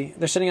nicely.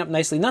 They're setting up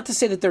nicely. Not to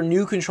say that their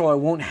new controller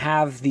won't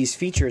have these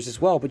features as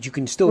well, but you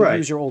can still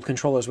use your old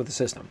controllers with the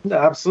system.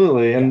 Yeah,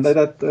 absolutely, and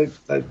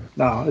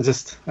it's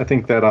just, I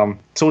think that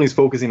Sony's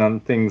focusing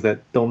on things that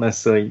don't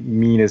necessarily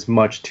mean as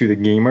much to the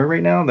gamer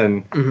right now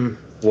than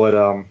what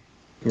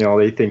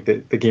they think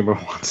that the gamer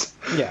wants.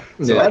 Yeah.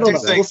 So I don't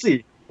know. We'll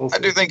see. I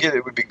do think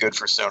it would be good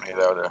for Sony,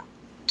 though, to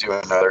do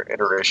another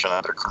iteration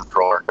of their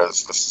controller,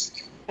 because this.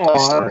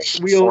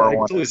 It's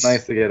always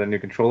nice to get a new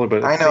controller,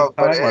 but I know,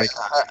 but I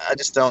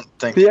just don't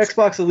think the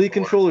Xbox Elite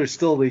controller is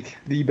still like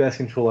the best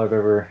controller I've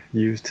ever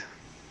used.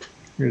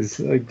 It's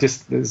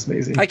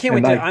amazing. I can't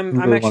wait. I'm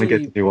really actually want to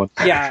get the new one.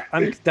 Yeah, I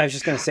was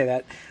just going to say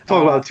that.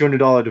 Talk about a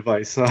 $200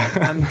 device.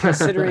 I'm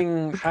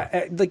considering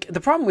like the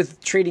problem with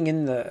trading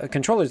in the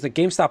controllers. That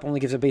GameStop only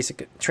gives a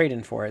basic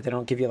trade-in for it. They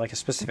don't give you like a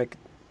specific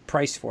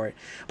price for it.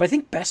 But I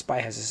think Best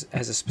Buy has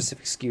a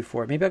specific SKU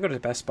for it. Maybe I'll go to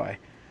Best Buy.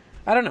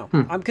 I don't know.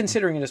 I'm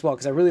considering it as well,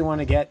 because I really want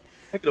to get.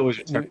 I could always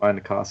return mine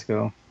to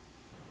Costco.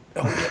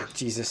 Oh,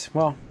 Jesus!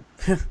 Well,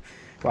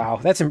 wow,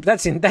 that's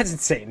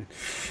insane.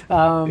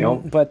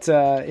 But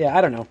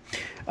I don't know.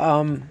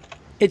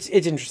 It's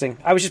interesting.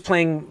 I was just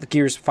playing the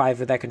Gears 5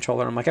 with that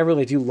controller, and I'm like, I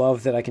really do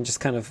love that I can just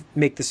kind of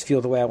make this feel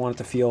the way I want it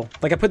to feel.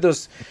 Like I put the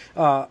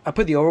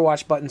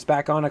Overwatch buttons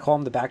back on. I call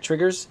them the back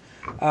triggers,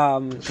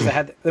 because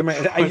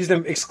I used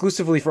them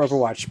exclusively for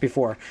Overwatch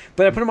before.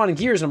 But I put them on in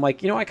Gears, and I'm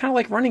like, I kind of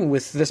like running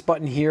with this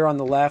button here on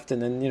the left, and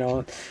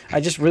then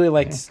I just really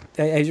liked.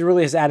 It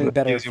really has added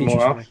better features.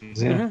 More options,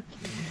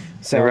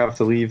 So never have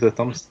to leave the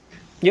thumbs.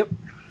 Yep.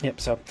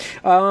 So,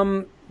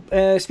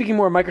 speaking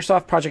more of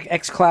Microsoft, Project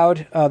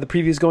xCloud, the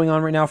preview is going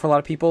on right now for a lot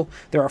of people.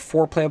 There are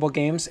 4 playable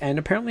games, and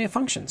apparently it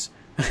functions.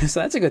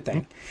 So that's a good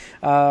thing.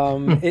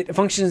 It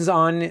functions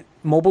on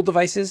mobile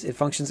devices. It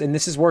functions, and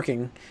this is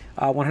working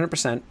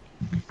 100%.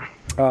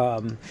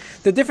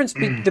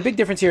 The big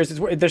difference here is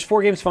there's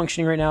 4 games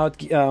functioning right now.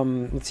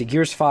 Let's see,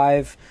 Gears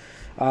 5.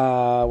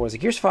 What is it?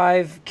 Gears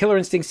 5, Killer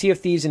Instinct, Sea of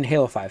Thieves, and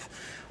Halo 5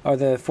 are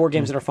the 4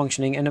 games that are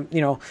functioning. And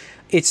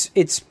it's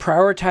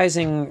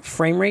prioritizing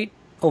frame rate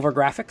over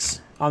graphics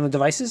on the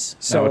devices.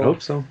 So I would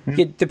hope so.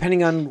 Yeah.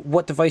 Depending on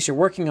what device you're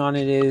working on,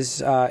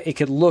 it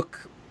could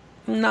look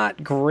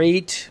not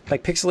great,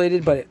 like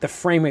pixelated, but the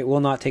frame rate will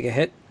not take a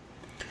hit.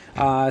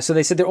 So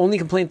they said their only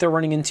complaint they're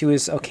running into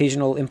is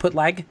occasional input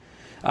lag.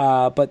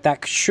 But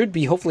that should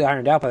be hopefully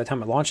ironed out by the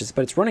time it launches.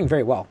 But it's running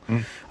very well.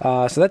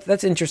 So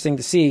that's interesting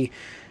to see.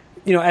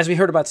 As we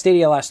heard about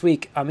Stadia last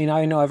week, I mean,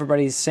 I know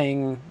everybody's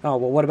saying, oh,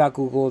 well, what about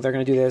Google? They're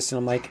going to do this. And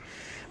I'm like,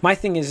 my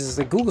thing is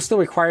that Google still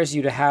requires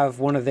you to have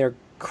one of their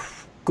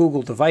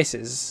Google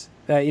devices.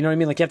 You know what I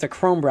mean? Like you have the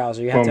Chrome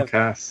browser. You have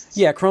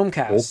Chromecast.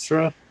 Chromecast.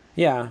 Ultra?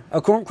 Yeah,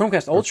 a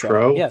Chromecast Ultra.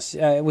 Pro? Yes,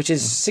 which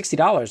is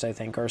 $60, I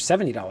think, or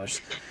 $70.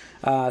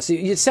 So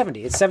it's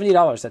 $70. It's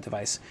 $70, that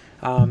device.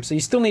 So you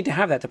still need to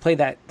have that to play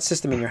that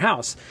system in your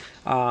house.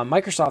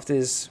 Microsoft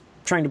is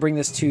trying to bring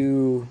this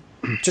to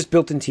just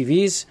built-in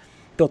TVs,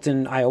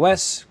 built-in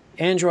iOS,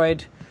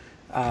 Android.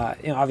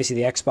 Obviously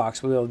the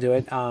Xbox will be able to do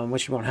it,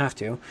 which you won't have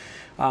to.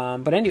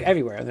 But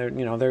everywhere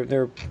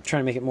they're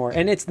trying to make it more,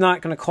 and it's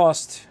not going to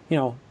cost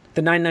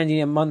the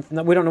 $9.99 a month.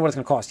 We don't know what it's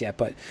going to cost yet,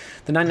 but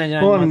the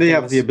 $9.99. Well, and they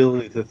have the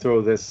ability to throw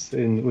this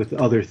in with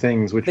other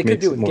things, which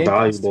makes it more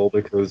valuable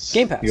because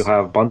you'll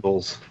have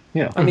bundles.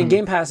 Yeah, I mean,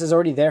 Game Pass is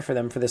already there for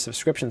them for the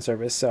subscription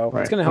service, so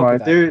it's going to help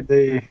with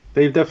that.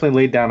 They've definitely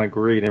laid down a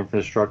great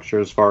infrastructure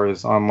as far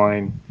as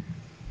online,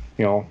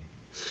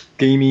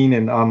 gaming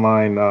and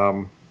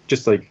online,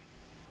 just like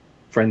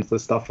friends and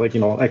stuff like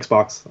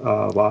Xbox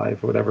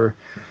Live or whatever.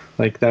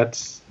 Like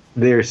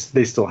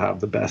they still have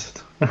the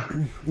best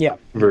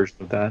version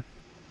of that.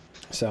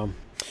 So, all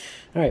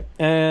right.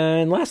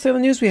 And lastly on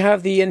the news, we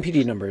have the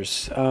NPD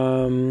numbers.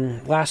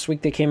 Last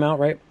week they came out,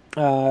 right?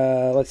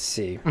 Let's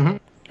see. Mm-hmm.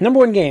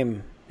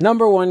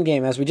 Number one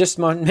game, as we just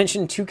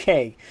mentioned,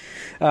 2K.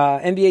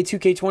 NBA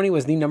 2K20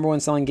 was the number one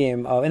selling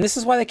game. And this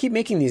is why they keep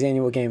making these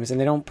annual games, and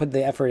they don't put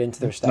the effort into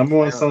their stuff. Number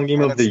one selling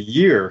game of the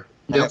year.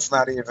 And that's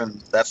not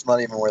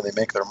even where they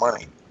make their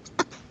money.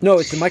 No,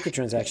 it's the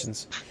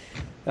microtransactions.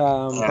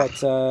 But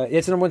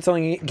it's the number one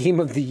selling game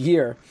of the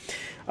year.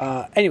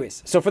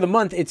 Anyways, so for the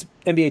month, it's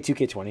NBA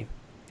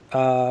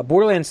 2K20.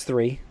 Borderlands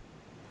 3,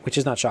 which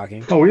is not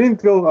shocking. Oh, we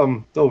didn't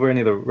go over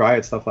any of the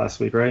Riot stuff last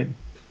week, right?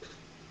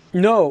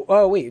 No.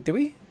 Oh, wait, did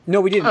we?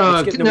 No, we didn't.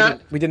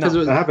 We did not.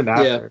 It happened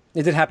after. Yeah.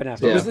 It did happen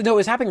after. Yeah. It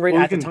was happening right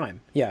at the time.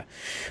 Yeah.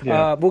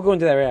 We'll go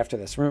into that right after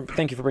this.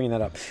 Thank you for bringing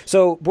that up.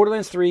 So,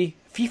 Borderlands 3,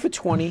 FIFA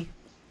 20,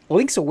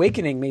 Link's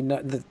Awakening made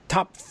the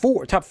top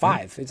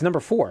 5. It's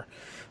number 4.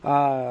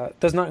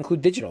 Does not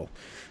include digital.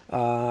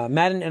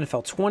 Madden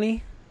NFL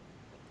 20,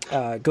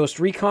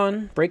 Ghost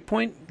Recon,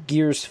 Breakpoint,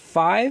 Gears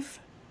 5.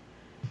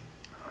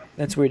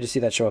 That's weird to see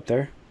that show up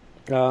there.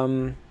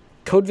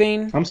 Code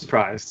Vein. I'm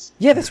surprised.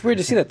 Yeah, that's weird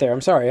to see that there. I'm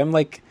sorry. I'm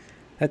like,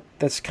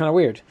 that's kind of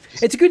weird.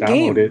 It's a good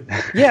game.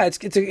 Yeah,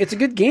 it's a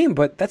good game,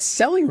 but that's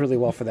selling really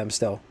well for them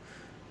still.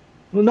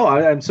 Well, no,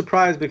 I'm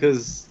surprised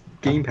because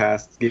Game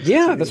Pass gives.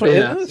 Yeah, that's what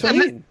I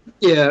mean.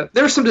 Yeah,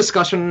 there was some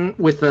discussion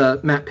with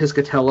Matt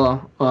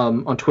Piscatella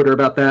on Twitter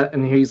about that,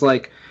 and he's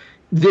like,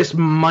 "This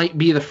might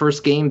be the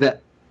first game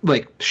that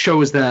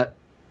shows that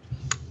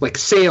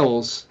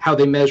sales, how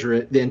they measure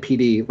it, the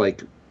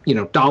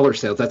NPD, dollar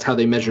sales. That's how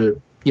they measure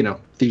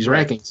these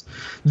rankings.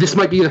 This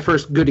might be the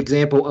first good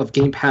example of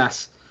Game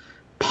Pass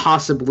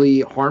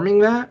possibly harming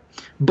that,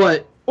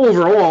 but."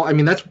 Overall, I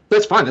mean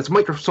that's fine. That's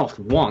what Microsoft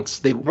wants.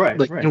 They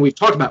and we've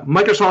talked about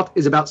Microsoft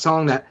is about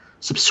selling that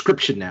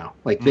subscription now.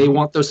 They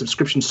want those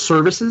subscription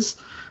services.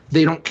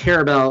 They don't care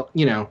about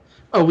we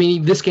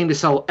need this game to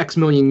sell X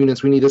million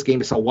units. We need this game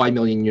to sell Y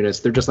million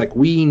units. They're just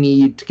we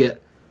need to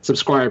get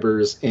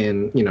subscribers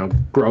and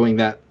growing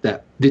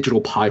that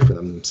digital pie for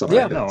them. I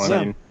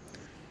mean, you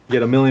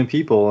get 1 million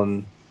people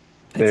and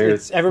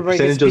there's everybody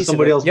percentage of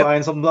somebody else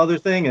buying some other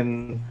thing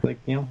and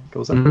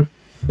goes up.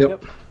 Mm-hmm.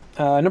 Yep.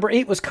 Number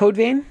 8 was Code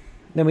Vein.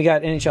 Then we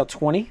got NHL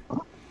 20,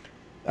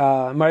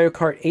 Mario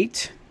Kart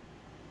 8,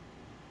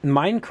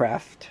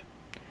 Minecraft.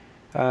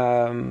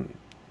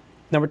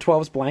 Number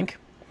 12 is Blank.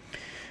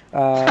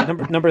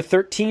 Number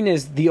 13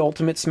 is the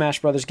Ultimate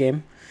Smash Brothers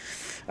game.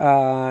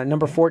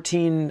 Number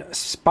 14,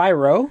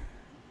 Spyro.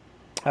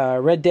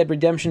 Red Dead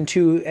Redemption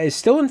 2 is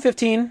still in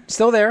 15,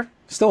 still there,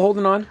 still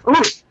holding on.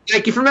 Oh,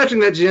 thank you for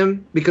mentioning that,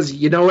 Jim, because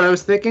you know what I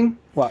was thinking?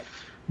 What?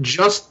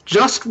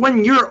 Just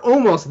when you're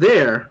almost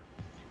there,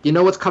 you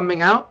know what's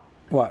coming out?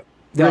 What?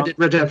 Red Dead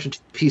Redemption 2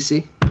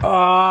 PC.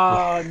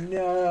 Oh,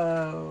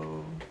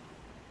 no.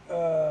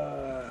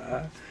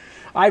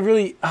 I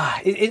really...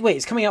 wait,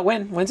 it's coming out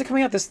when? When's it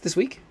coming out? This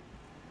week?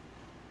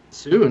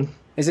 Soon.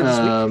 Is it this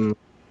week?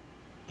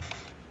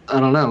 I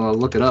don't know. I'll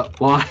look it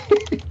up. Why?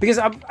 Because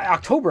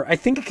October, I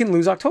think it can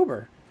lose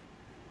October.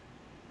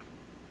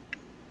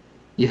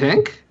 You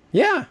think?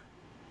 Yeah.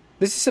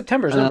 This is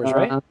September's numbers,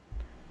 right?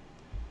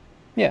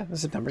 Yeah, this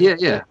is September.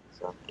 Yeah.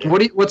 So,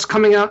 yeah. What's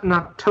coming out in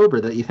October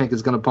that you think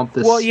is going to bump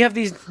this? Well, you have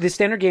the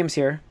standard games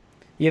here.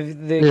 You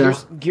have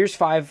the Gears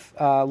 5,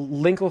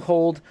 Link will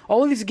hold.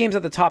 All of these games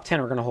at the top 10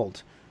 are going to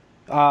hold.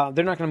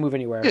 They're not going to move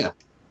anywhere. Yeah.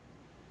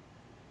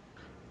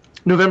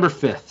 November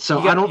 5th.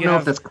 So I don't know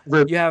if that's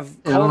covered. You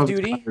have Call of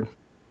Duty.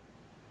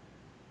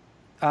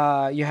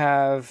 You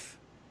have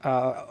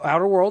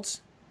Outer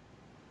Worlds.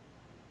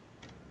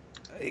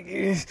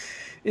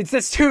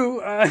 That's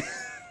two.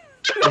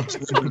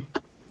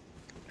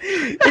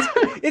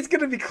 It's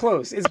gonna be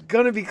close. It's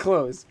gonna be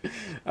close.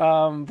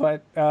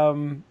 But I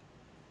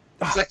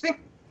think.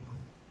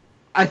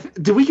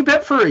 Did we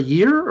bet for a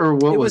year or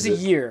what? It was a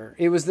year.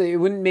 It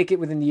wouldn't make it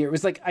within the year. It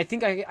was like I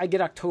think I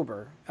get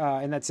October,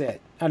 and that's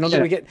it. I don't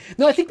think we get.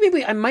 No, I think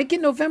maybe I might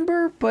get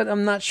November, but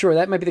I'm not sure.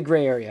 That might be the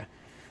gray area.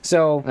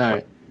 So all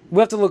right.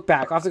 We'll have to look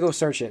back. I'll have to go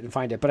search it and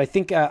find it. But I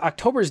think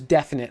October is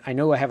definite. I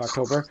know I have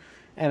October,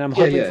 and I'm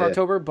hoping for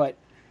October. But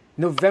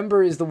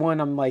November is the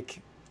one I'm like,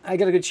 I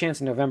got a good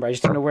chance in November. I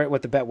just don't know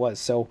what the bet was.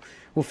 So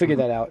we'll figure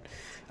that out.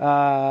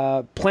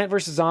 Plant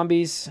vs.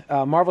 Zombies,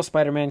 Marvel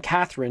Spider-Man,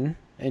 Catherine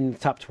in the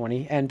top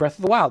 20, and Breath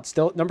of the Wild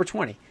still at number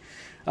 20.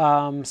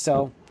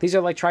 So these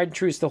are like tried and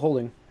true, still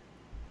holding.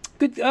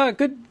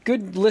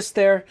 Good list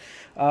there.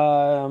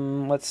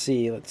 Let's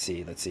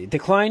see.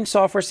 Declined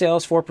software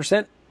sales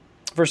 4%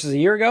 versus a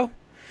year ago.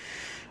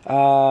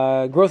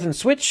 Growth in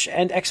Switch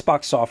and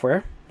Xbox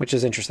software, which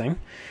is interesting,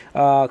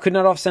 could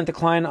not offset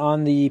decline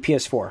on the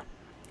PS4,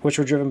 which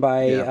were driven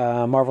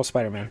by Marvel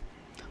Spider-Man.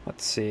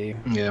 Let's see.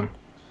 Yeah.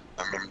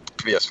 I mean,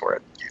 PS4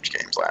 had huge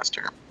games last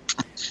year.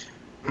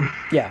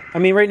 Yeah, I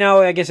mean, right now,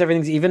 I guess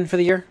everything's even for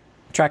the year.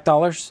 Track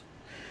dollars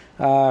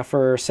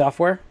for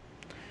software.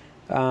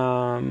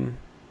 Yeah,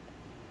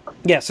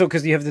 so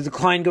because you have the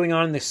decline going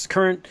on in this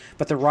current,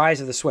 but the rise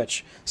of the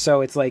Switch.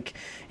 So it's like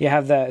you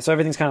have that. So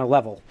everything's kind of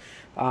level.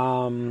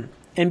 NBA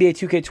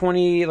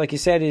 2K20, like you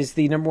said, is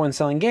the number one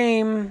selling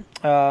game.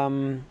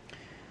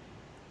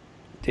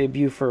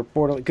 Debut for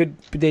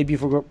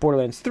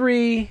Borderlands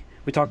 3.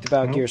 We talked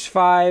about Gears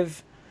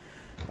 5.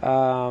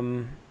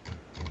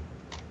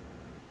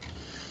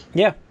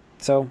 Yeah.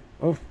 So,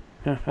 I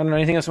don't know.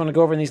 Anything else you want to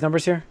go over in these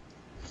numbers here?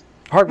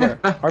 Hardware.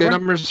 The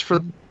numbers for.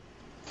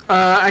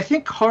 I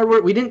think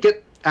hardware. We didn't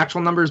get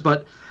actual numbers,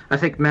 but I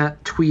think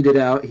Matt tweeted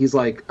out. He's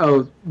like,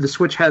 "Oh, the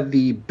Switch had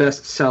the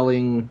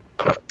best-selling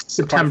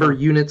September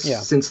units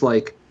since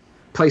like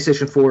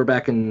PlayStation 4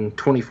 back in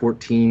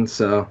 2014."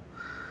 So,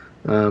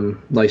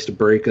 nice to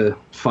break a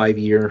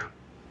 5-year.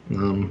 I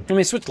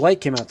mean, Switch Lite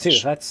came out too.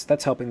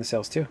 That's helping the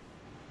sales too.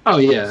 Oh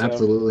yeah,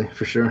 absolutely,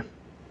 for sure.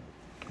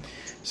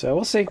 So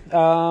we'll see.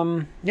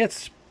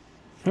 It's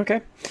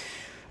okay.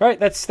 All right,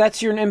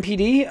 that's your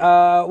NPD.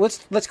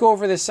 Let's go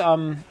over this.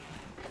 Shoot,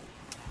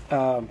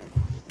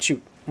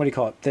 what do you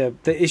call it?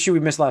 The issue we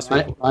missed last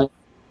week.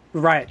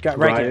 Riot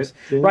Games.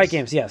 Riot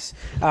Games. Yes.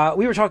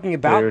 We were talking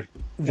about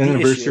their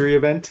anniversary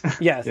event.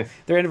 Yeah,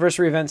 their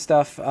anniversary event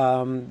stuff.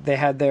 They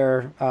had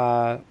their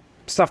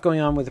stuff going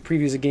on with the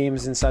previews of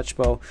games and such.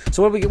 So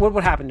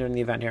what happened during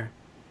the event here?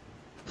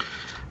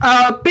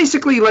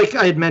 Basically, like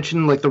I had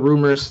mentioned, like the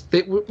rumors,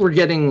 we're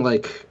getting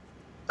like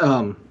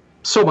so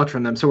much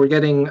from them. So we're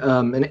getting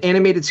an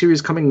animated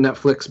series coming to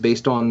Netflix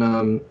based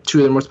on two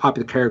of their most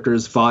popular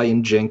characters, Vi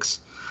and Jinx.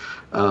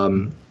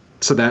 So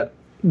that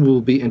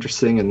will be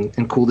interesting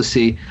and cool to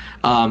see.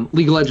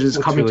 League of Legends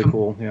is coming really to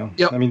cool. Yeah.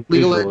 Yep. I mean,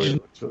 League of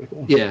Legends. Really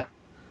cool. Yeah.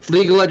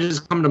 League of Legends is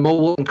coming to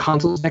mobile and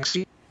consoles next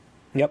year.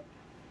 Yep.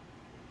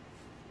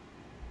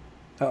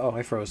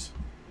 I froze.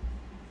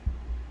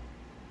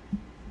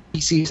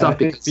 PC stuff. I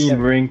think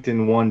being ranked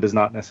in one does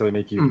not necessarily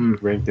make you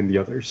ranked in the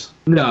others.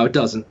 No, it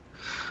doesn't.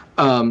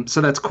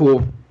 So that's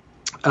cool.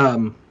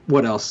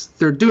 What else?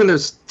 They're doing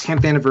this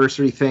 10th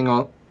anniversary thing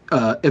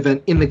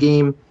event in the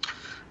game.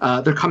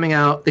 They're coming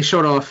out. They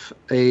showed off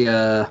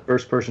a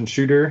first-person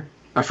shooter.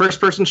 A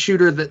first-person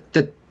shooter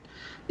that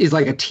is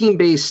like a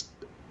team-based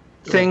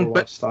thing,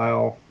 but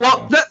style.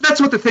 Well,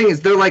 that's what the thing is.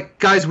 They're like,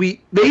 guys,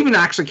 they even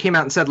actually came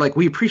out and said, like,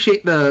 we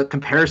appreciate the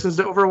comparisons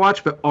to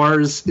Overwatch, but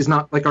ours is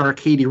not like an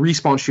arcadey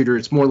respawn shooter.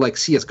 It's more like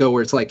CS:GO,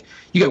 where it's like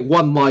you get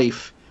one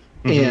life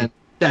and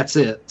that's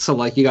it. So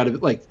like you got to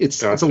like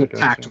it's a little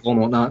tactical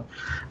and whatnot.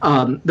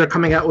 They're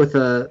coming out with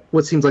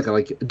what seems like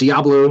a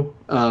Diablo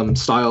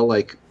style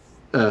like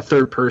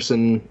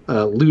third-person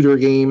looter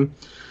game.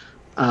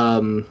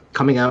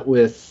 Coming out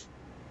with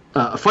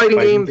a fighting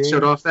game.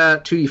 Showed off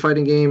that 2D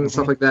fighting game and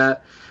stuff like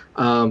that.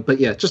 But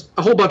yeah, just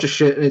a whole bunch of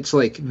shit. And it's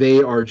like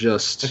they are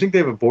just. I think they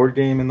have a board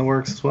game in the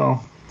works as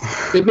well.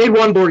 They've made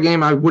one board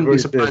game. I wouldn't be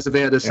surprised if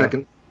they had a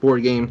second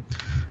board game.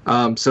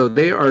 So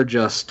they are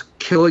just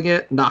killing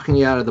it, knocking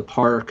it out of the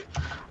park.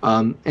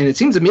 And it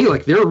seems to me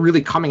like they're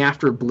really coming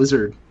after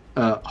Blizzard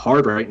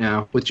hard right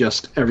now with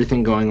just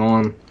everything going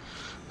on.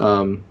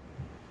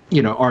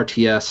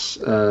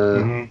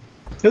 RTS.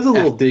 There's a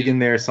little dig in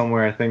there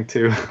somewhere, I think,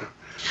 too.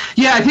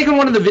 Yeah, I think in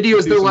one of the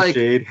videos they're like,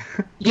 shade.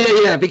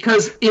 yeah,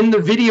 because in the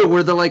video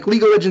where the like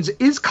League of Legends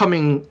is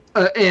coming,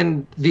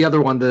 and the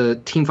other one, the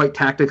Teamfight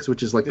Tactics,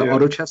 which is like the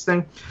auto chess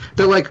thing,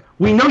 they're like,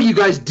 we know you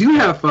guys do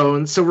have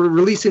phones, so we're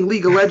releasing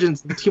League of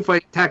Legends and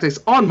Teamfight Tactics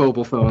on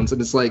mobile phones, and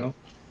it's like,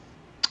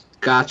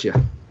 gotcha,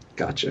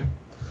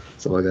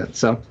 so like that.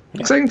 So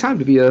exciting time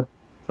to be a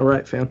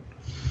Riot fan.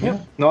 Yeah.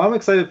 No, I'm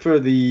excited for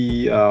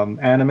the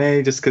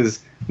anime just because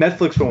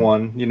Netflix for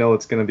one, you know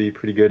it's going to be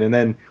pretty good. And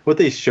then what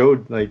they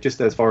showed, like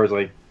just as far as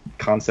like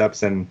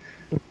concepts, and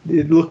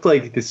it looked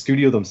like the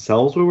studio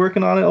themselves were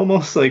working on it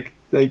almost. Like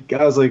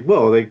I was like,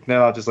 whoa, like they're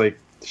not just like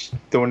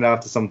throwing it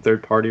out to some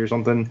third party or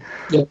something.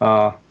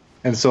 Yeah.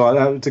 And so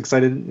that was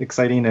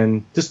exciting,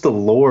 and just the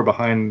lore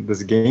behind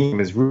this game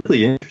is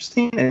really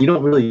interesting, and you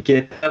don't really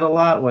get that a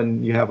lot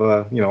when you have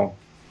a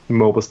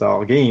mobile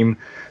style game.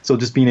 So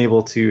just being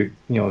able to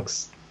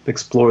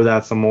explore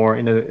that some more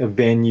in a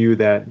venue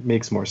that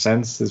makes more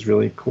sense is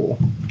really cool.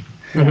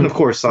 Mm-hmm. And of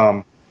course,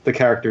 the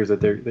characters that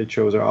they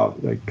chose are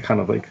like kind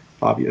of like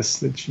obvious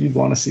that you'd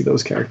want to see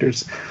those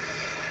characters.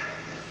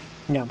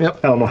 Yeah. Yep.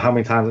 I don't know how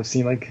many times I've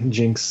seen like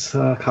Jinx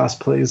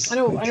cosplays. I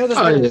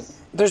know.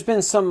 There's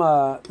been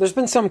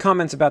some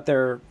comments about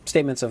their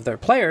statements of their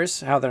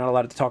players, how they're not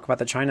allowed to talk about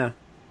the China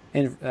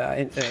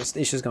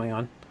issues going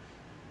on.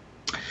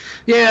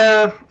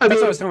 Yeah, that's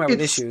what I was talking about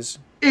with issues.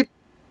 We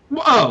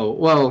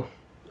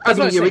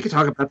could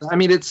talk about that. I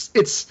mean, it's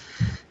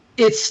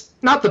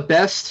not the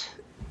best.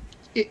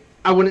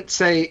 I wouldn't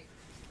say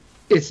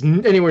it's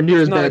anywhere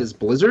near as bad as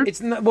Blizzard.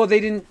 It's not. Well, they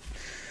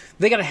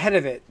got ahead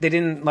of it. They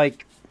didn't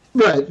like.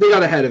 Right, they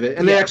got ahead of it,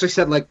 and they actually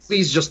said like,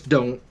 please just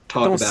don't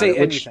talk about it. Don't say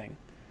anything.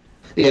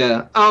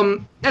 Yeah,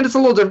 and it's a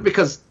little different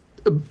because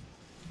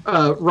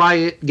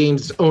Riot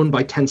Games is owned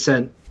by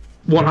Tencent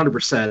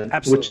 100%.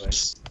 Absolutely.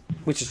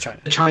 Which is China.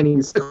 The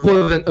Chinese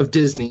equivalent of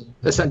Disney,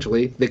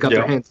 essentially. They got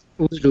their hands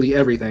on literally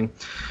everything.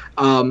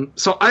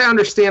 So I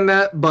understand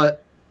that,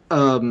 but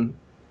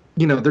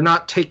they're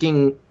not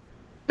taking.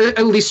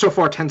 At least so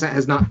far, Tencent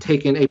has not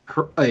taken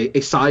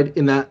a side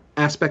in that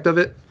aspect of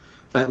it.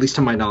 At least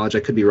to my knowledge, I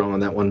could be wrong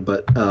on that one.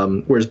 But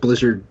whereas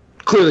Blizzard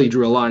clearly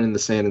drew a line in the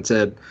sand and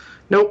said,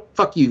 "Nope,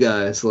 fuck you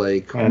guys."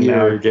 Like, and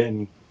now you're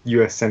getting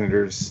U.S.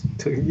 senators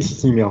to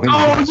email him.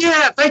 Oh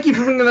yeah, thank you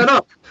for bringing that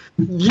up.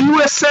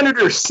 U.S.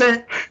 senators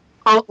sent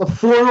out a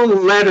formal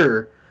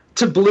letter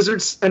to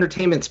Blizzard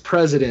Entertainment's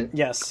president,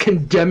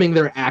 condemning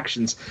their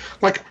actions.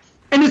 Like,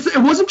 and it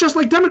wasn't just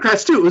like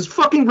Democrats too; it was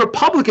fucking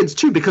Republicans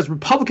too, because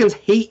Republicans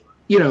hate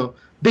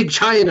Big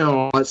China and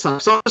all that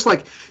stuff. So it's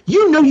like,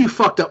 you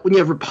fucked up when you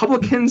have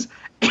Republicans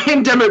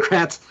and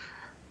Democrats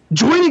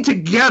joining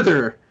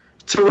together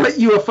to write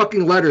you a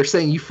fucking letter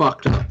saying you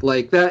fucked up.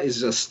 Like, that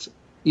is just,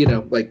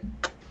 like,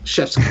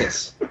 chef's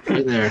kiss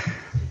right there.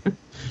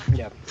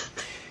 Yeah.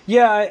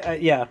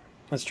 Yeah,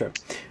 that's true.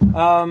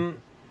 All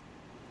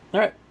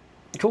right,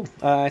 cool.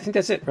 I think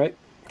that's it, right?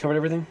 Covered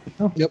everything?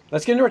 Oh, yep.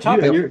 Let's get into our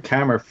topic. Yeah, your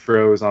camera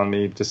froze on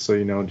me, just so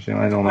you know, Jim.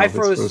 I don't know if it's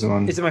frozen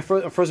on. Is it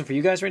frozen for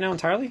you guys right now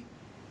entirely?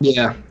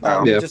 Yeah.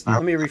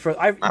 Let me refresh.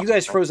 You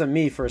guys froze on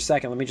me for a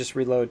second. Let me just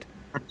reload.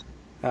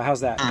 How's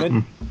that?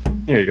 Good?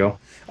 There you go.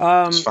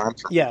 It's fine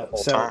for the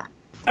whole time.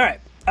 All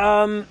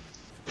right.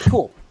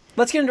 Cool.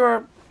 Let's get into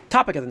our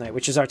topic of the night,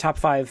 which is our top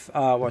five.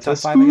 Top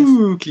five, I guess.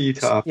 Spooky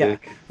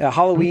topic. Yeah.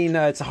 Halloween.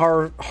 It's a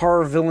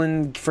horror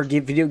villain for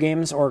video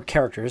games or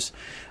characters.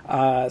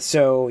 Let's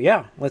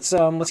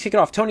kick it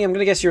off. Tony, I'm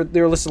gonna guess your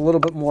list is a little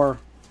bit more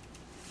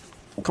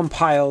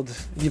compiled.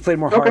 You played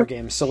more horror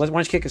games, so why don't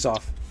you kick us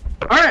off?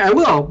 All right, I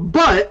will.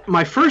 But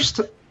my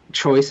first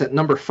choice at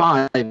number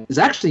 5 is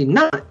actually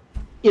not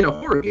in a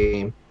horror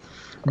game,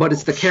 but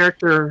it's the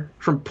character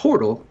from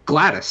Portal,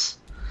 Gladys.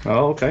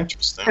 Oh, okay.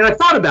 And I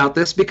thought about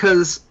this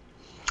because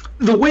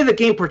the way the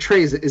game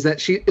portrays it is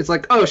that it's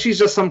like, oh, she's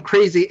just some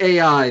crazy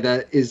AI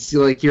that is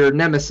like your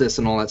nemesis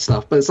and all that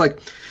stuff. But it's like,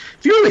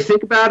 if you really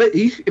think about it,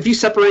 if you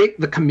separate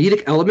the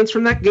comedic elements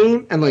from that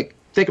game and like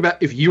think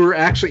about if you were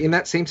actually in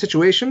that same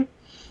situation,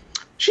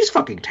 she's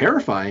fucking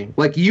terrifying.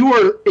 Like, you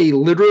are a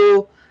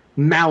literal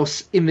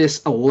mouse in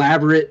this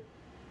elaborate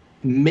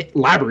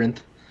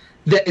labyrinth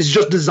that is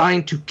just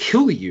designed to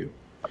kill you.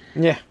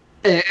 Yeah.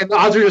 And the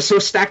odds are just so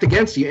stacked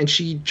against you. And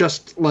she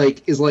just,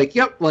 like, is like,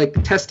 yep,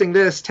 like, testing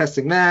this,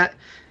 testing that,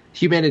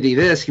 humanity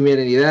this,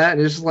 humanity that.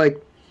 And it's just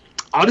like,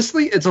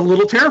 honestly, it's a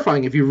little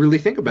terrifying if you really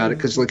think about it.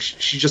 Because, like,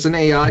 she's just an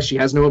AI. She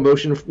has no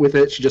emotion with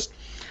it. She just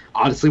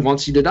honestly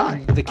wants you to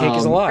die. The cake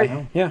is a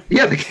lie. Yeah,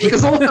 the cake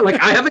is a lie.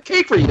 Like, I have a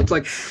cake for you. It's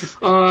like,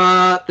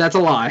 that's a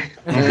lie.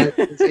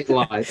 It's a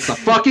lie. It's a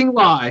fucking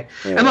lie.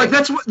 Yeah. And like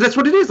that's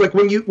what it is. Like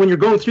when you're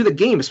going through the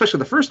game, especially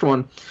the first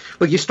one,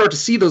 like you start to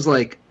see those,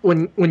 like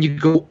when you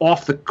go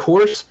off the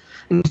course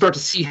and you start to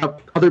see how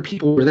other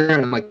people were there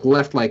and like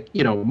left like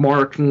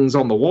markings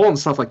on the wall and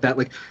stuff like that.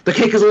 Like, the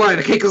cake is a lie.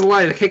 The cake is a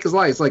lie. The cake is a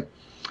lie. It's like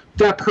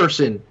that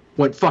person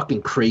went fucking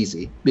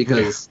crazy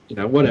because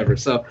whatever.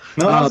 So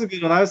no, that was a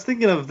good one. I was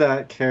thinking of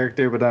that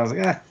character, but I was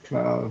like,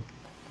 no.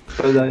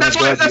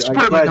 That's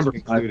part of my number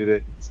 5.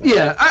 It, so.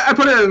 Yeah, I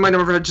put it in my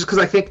number 5 just because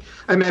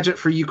I imagine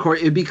for you,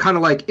 Corey, it'd be kind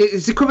of like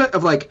it's the equivalent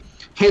of like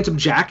Handsome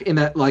Jack in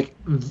that like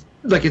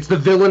it's the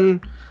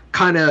villain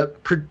kind of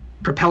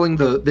propelling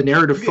the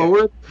narrative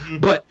forward,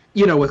 but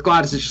with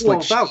GLaDOS it's just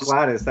without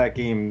GLaDOS that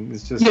game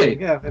is just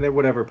and then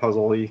whatever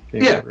puzzle-y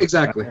game. Yeah,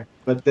 exactly.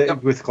 But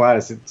with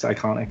GLaDOS it's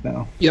iconic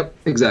now. Yep,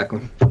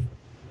 exactly.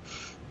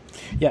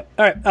 Yeah.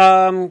 All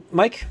right,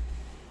 Mike.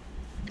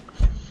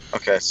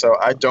 Okay, so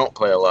I don't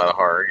play a lot of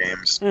horror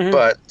games,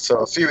 but so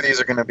a few of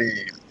these are going to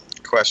be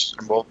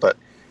questionable. But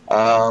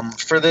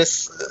for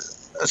this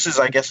is,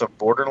 I guess, a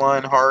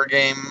borderline horror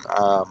game.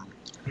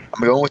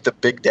 I'm going with the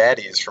Big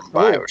Daddies from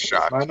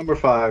BioShock. My number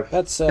 5.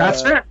 That's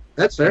fair.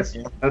 That's fair.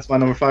 That's my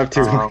number 5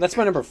 too. That's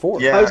my number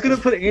 4. Yeah. I was going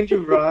to put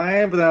Andrew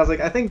Ryan, but then I was like,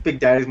 I think Big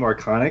Daddy's more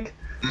iconic.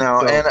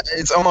 No, and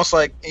it's almost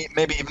like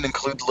maybe even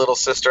include the Little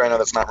Sister. I know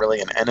that's not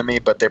really an enemy,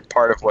 but they're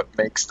part of what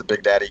makes the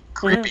Big Daddy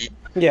creepy.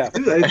 Yeah.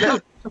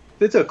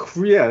 It's a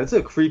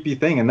creepy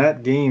thing, and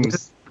that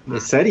game's the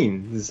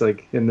setting is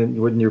like, and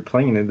then when you're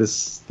playing it,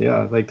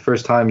 like the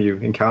first time you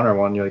encounter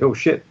one, you're like, oh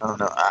shit. Oh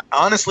no!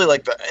 Honestly,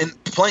 like in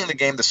playing the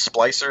game, the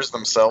splicers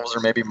themselves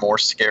are maybe more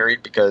scary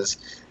because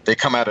they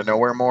come out of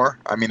nowhere more.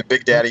 I mean, the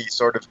Big Daddy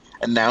sort of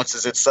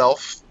announces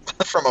itself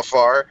from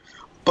afar,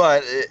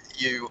 but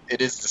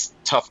it is this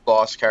tough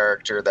boss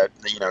character that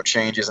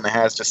changes, and it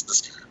has just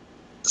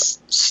this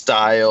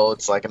style.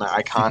 It's like an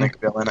iconic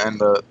villain, and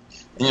the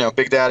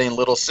Big Daddy and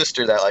Little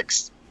Sister that like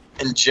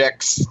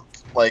injects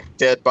like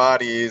dead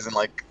bodies and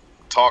like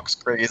talks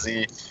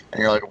crazy, and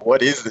you're like,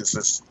 what is this?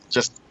 This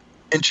just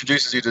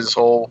introduces you to this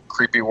whole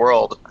creepy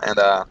world, and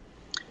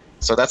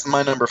so that's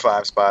my number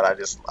 5 spot.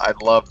 I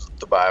love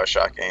the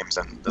BioShock games,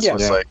 and this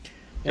was like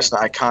just an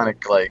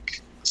iconic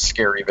like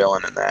scary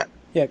villain in that.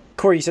 Yeah,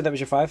 Corey, you said that was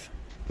your 5?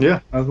 Yeah,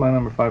 that was my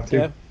number 5 too.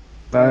 Yeah.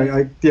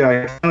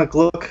 Iconic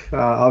look.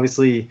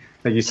 Obviously,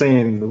 like you're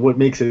saying, what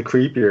makes it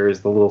creepier is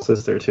the Little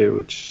Sister too,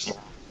 which.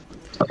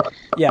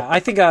 Yeah, I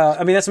think.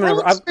 I mean, that's my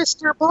number.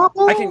 Mr.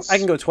 Bubbles. I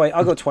can go twice.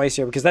 I'll go twice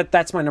here because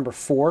that's my number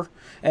 4,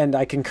 and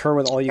I concur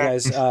with all you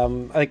guys.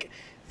 Like,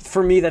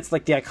 for me, that's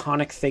like the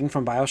iconic thing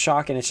from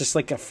BioShock, and it's just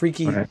like a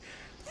freaky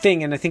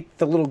thing. And I think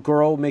the little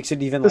girl makes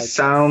it even the like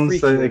sounds,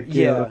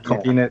 freakier.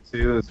 cooking it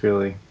too. It's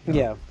really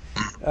yeah.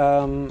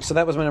 So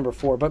that was my number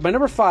 4, but my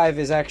number 5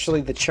 is actually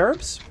the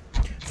Cherubs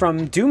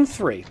from Doom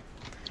 3.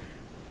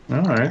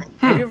 All right.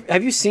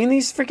 Have you seen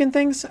these freaking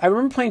things? I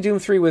remember playing Doom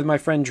 3 with my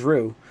friend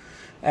Drew.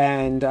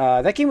 And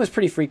that game was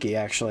pretty freaky,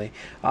 actually.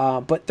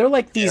 But they're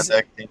like these. Yeah,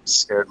 that game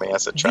scared me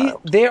as a child.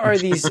 They are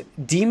these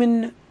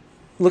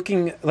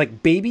demon-looking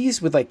like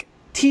babies with like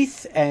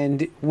teeth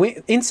and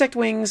insect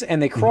wings,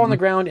 and they crawl on the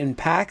ground in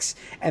packs,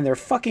 and they're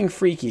fucking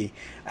freaky.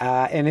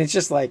 And it's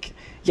just like,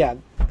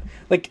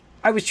 like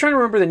I was trying to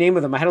remember the name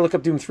of them. I had to look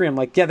up Doom 3. I'm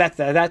like, yeah,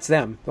 that's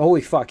them. Holy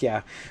fuck,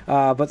 yeah.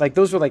 But like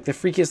those were like the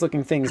freakiest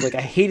looking things. Like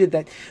I hated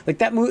that. Like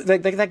that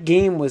that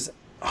game was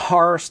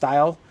horror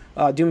style.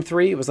 Doom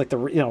 3, it was like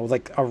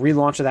like a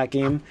relaunch of that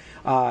game,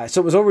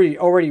 so it was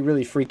already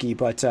really freaky.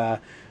 But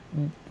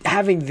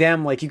having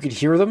them, like you could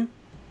hear them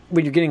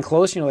when you're getting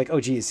close, and you're like,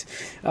 oh geez,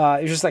 it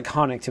was just like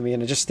iconic to me,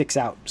 and it just sticks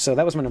out. So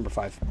that was my number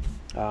 5.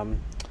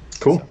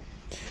 Cool. All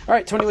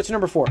right, Tony, what's your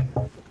number 4?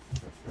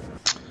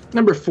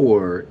 Number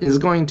 4 is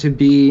going to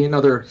be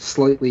another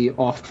slightly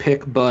off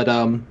pick, but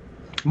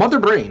Mother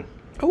Brain.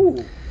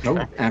 Oh,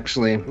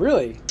 actually,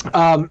 really?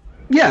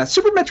 Yeah,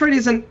 Super Metroid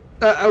isn't.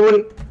 I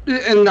wouldn't,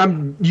 and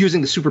I'm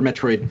using the Super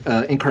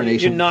Metroid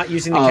incarnation. You're not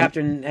using the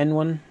Captain N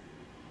one?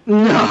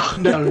 No.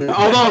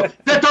 Although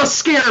that does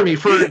scare me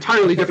for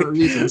entirely different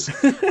reasons.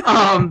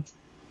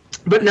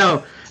 But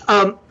no.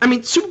 I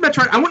mean, Super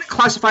Metroid, I wouldn't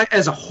classify it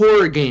as a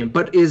horror game,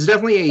 but is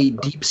definitely a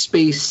deep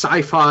space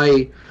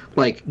sci-fi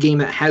like game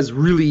that has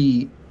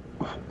really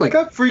like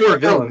got freaky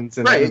villains.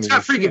 Right, it's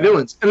got freaky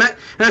villains, and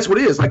that's what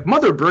it is. Like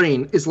Mother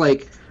Brain is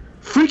like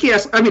freaky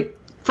ass. I mean,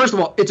 first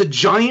of all, it's a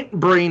giant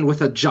brain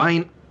with a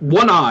giant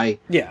one eye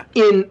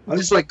in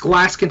this like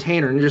glass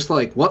container, and you're just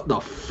like, what the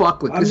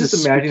fuck? Like, I'm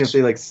just imagining if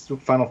they like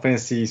Final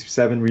Fantasy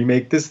VII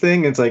remake this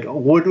thing. It's like,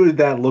 what would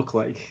that look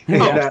like?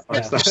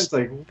 It's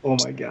like, oh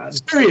my god,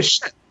 scary as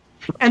shit.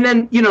 And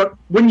then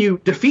when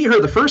you defeat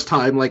her the first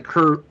time, like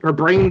her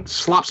brain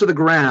slops to the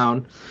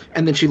ground,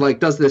 and then she like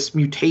does this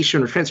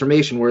mutation or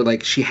transformation where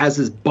like she has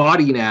this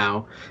body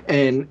now,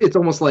 and it's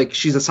almost like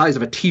she's the size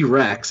of a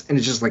T-Rex, and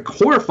it's just like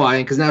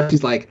horrifying because now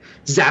she's like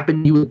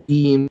zapping you with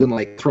beams and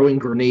like throwing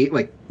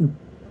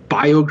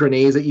bio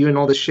grenades at you and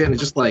all this shit, and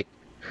it's just like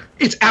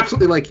it's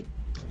absolutely like,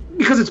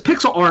 because it's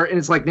pixel art and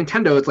it's like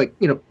Nintendo, it's like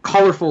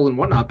colorful and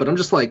whatnot, but I'm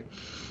just like,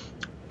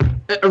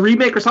 a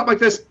remake or something like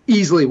this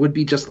easily would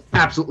be just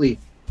absolutely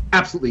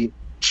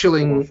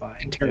chilling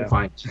and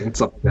terrifying and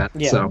stuff like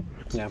that. So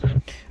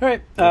all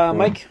right,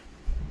 Mike.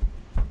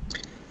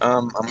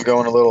 I'm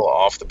going a little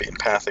off the beaten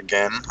path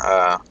again.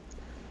 Now,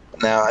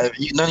 none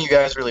of you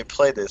guys really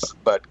played this,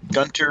 but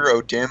Gunter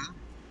O'Dim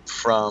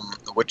from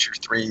The Witcher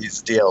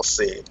 3's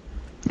DLC,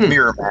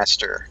 Mirror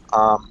Master.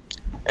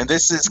 And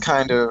this is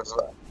kind of...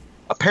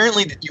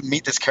 Apparently, you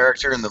meet this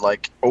character in the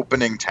like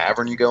opening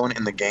tavern you go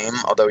in the game,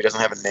 although he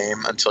doesn't have a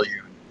name until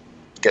you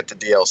get the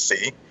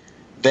DLC.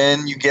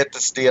 Then you get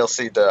this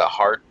DLC, the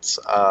Hearts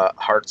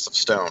of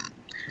Stone.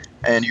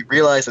 and you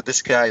realize that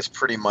this guy is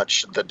pretty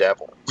much the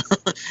devil.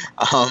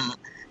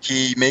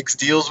 He makes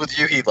deals with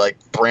you. He like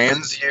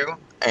brands you,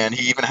 and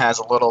he even has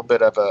a little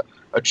bit of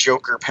a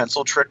Joker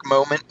pencil trick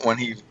moment when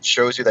he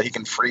shows you that he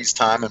can freeze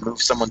time and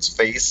move someone's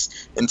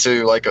face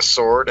into like a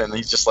sword, and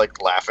he's just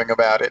like laughing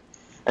about it.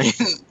 And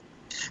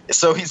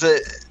so he's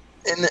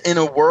in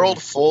a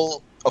world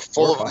full of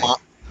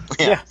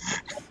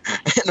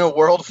in a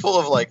world full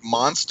of like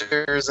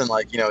monsters and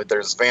like, you know,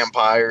 there's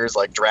vampires,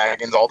 like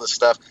dragons, all this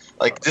stuff.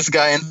 Like this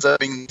guy ends up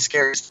being the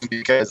scariest thing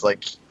because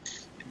like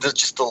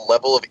just the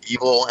level of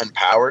evil and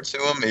power to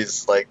him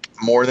is like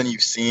more than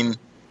you've seen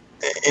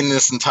in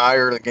this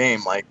entire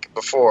game like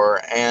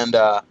before. And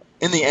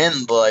in the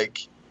end,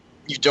 like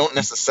you don't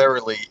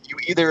necessarily, you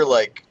either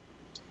like,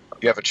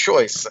 you have a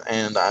choice,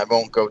 and I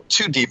won't go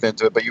too deep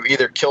into it, but you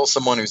either kill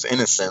someone who's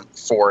innocent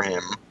for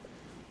him,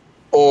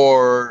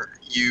 or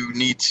you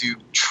need to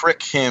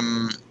trick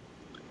him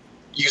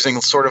using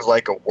sort of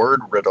like a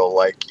word riddle.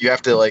 Like you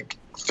have to like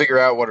figure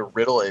out what a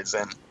riddle is,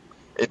 and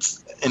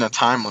it's in a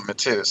time limit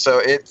too. So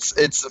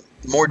it's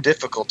more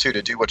difficult too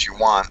to do what you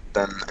want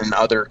than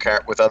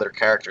with other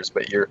characters.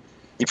 But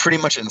he pretty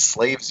much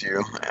enslaves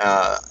you,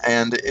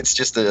 and it's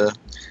just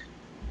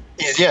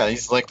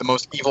he's like the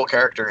most evil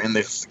character in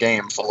this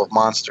game, full of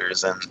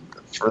monsters, and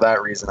for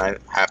that reason, I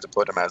have to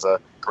put him as a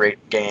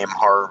great game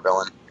horror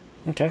villain.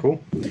 Okay,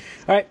 Cool. All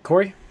right,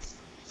 Corey.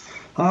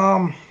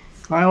 I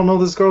don't know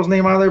this girl's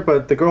name either,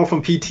 but the girl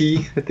from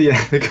PT at the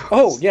end.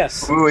 Oh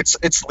yes. Ooh,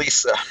 it's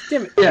Lisa.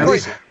 Damn it. Yeah, Corey.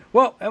 Lisa.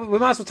 Well, we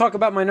might as well talk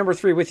about my number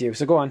 3 with you.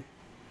 So go on.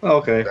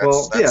 Okay,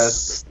 well,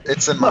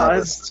 It's in my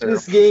list too.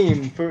 this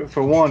game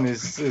for one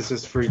is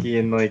just freaky,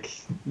 and like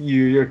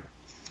you're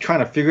trying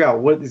to figure out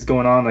what is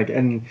going on, like,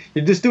 and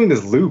you're just doing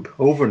this loop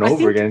over and I over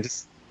think- again.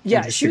 Just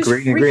Yeah, just she was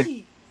great.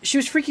 freaky. She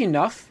was freaky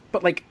enough,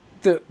 but like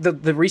the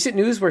recent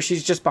news where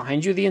she's just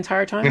behind you the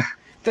entire time.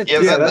 Yeah, Yeah,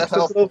 that that's just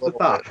helped a over the little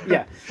top. bit.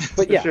 Yeah,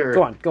 but yeah, sure.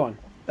 go on.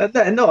 And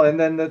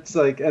then that's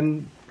like,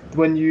 and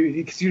when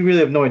because you really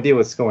have no idea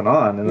what's going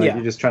on, and like, Yeah.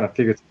 you're just trying to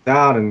figure things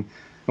out, and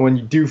when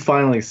you do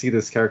finally see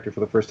this character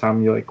for the first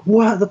time, you're like,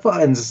 what the fuck?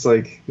 And it's just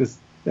like this,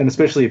 and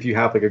especially if you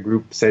have like a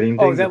group setting.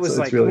 Oh, thing, that it's was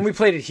like really when we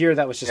played it here.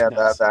 That was just Yeah,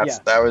 nuts.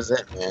 that was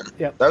it, man.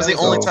 Yeah, That was the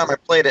only So- time I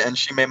played it, and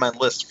she made my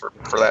list for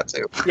that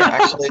too. Yeah.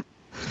 Actually,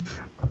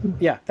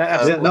 yeah, that Yeah,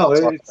 absolutely. no,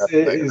 We'll talk it's about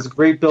it later. it's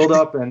great build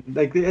up, and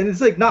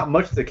it's like not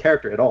much to the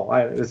character at all.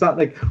 It's not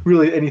like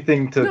really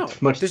anything to No,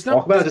 much to there's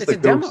talk not. about. It's Just a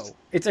like demo. ghosts.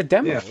 It's a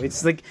demo. Yeah.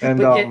 It's like, And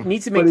but it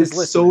needs to make but this it's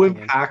list. so in my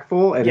opinion.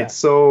 impactful, and Yeah. it's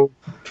so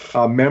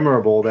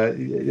memorable that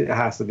it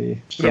has to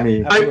be for Yeah,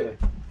 me. absolutely.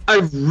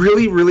 I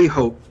really, really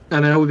hope,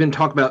 and I know we've been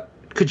talking about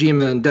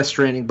Kojima and Death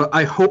Stranding, but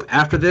I hope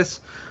after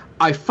this,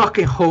 I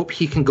fucking hope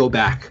he can go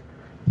back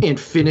and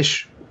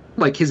finish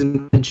like his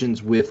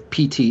intentions with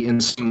PT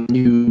and some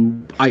new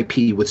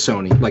IP with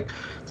Sony. Like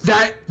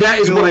that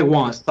is what I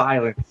want.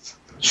 Silence.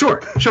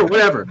 Sure,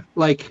 whatever.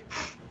 Like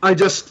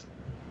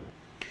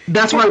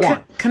that's what I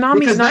want. Konami's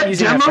Because not that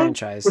using that demo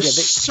franchise. was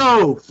Yeah,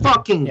 so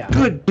fucking Yeah.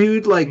 good,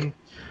 dude. Like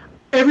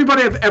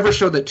everybody I've ever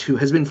showed that to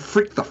has been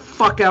freaked the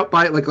fuck out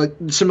by it, like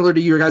similar to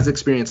your guys'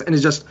 experience, and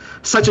it's just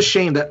such a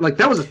shame that like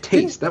that was a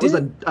taste, that was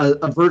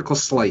a vertical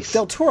slice.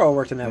 Del Toro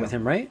worked on that with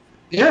him, right?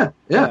 Yeah.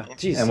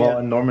 Jeez, And yeah.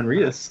 and Norman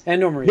Reedus.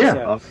 And Norman Reedus, Yeah.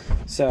 yeah.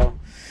 So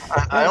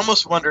I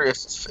almost wonder if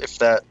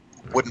that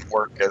wouldn't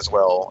work as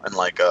well in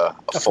like a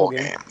full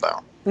game. game,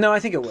 though. no, I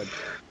think it would.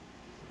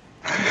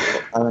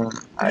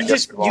 I You guess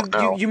just we won't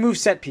know. you move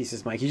set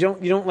pieces, Mike. You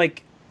don't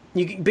like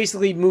you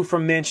basically move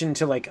from mansion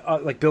to like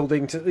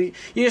building to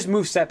you just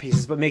move set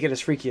pieces, but make it as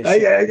freaky as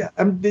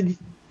shit.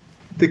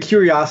 The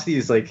curiosity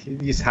is like you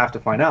just have to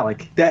find out,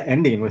 like that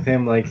ending with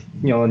him, like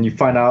and you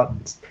find out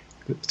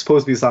it's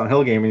supposed to be a Silent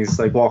Hill game, and he's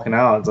like walking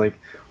out. It's like,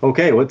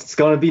 okay, what's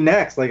gonna be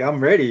next? Like I'm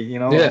ready,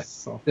 Yeah.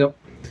 So, Yep.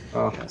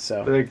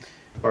 So big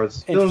as far as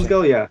Interesting. films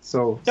go, yeah.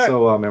 So All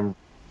right. memorable.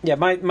 yeah,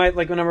 my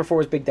number 4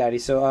 was Big Daddy.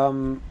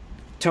 So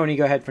Tony,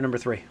 go ahead for number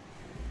 3.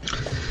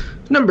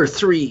 Number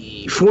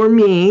 3 for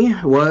me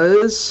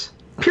was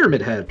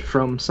Pyramid Head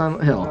from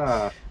Silent Hill.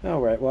 All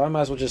right. Well, I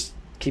might as well just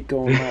keep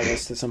going with my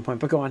list at some point.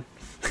 But go on.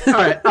 All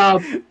right.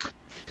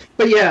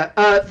 But yeah,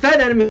 that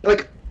enemy,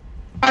 like,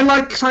 I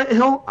like Silent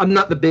Hill. I'm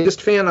not the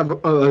biggest fan. I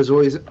was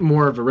always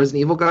more of a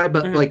Resident Evil guy.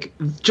 But, like,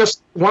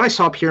 just when I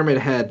saw Pyramid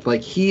Head,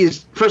 like, he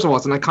is, first of all,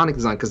 it's an iconic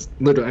design because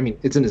literally, I mean,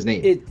 it's in his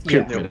name.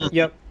 Pyramid Head.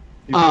 Yep.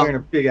 He's wearing a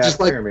big ass just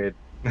like- pyramid.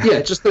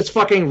 Yeah, just this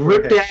fucking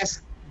ripped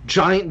ass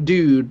giant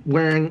dude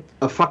wearing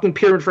a fucking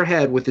pyramid for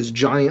head with his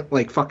giant,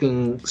 like,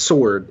 fucking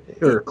sword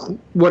or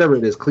whatever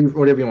it is,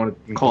 whatever you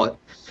want to call it.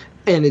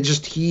 And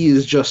he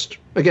is just,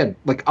 again,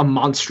 like a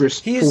monstrous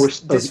He is force.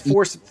 this of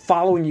force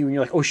following you, and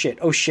you're like, oh shit.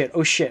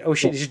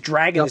 He's just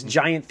dragging this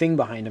giant thing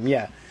behind him.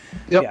 Yeah.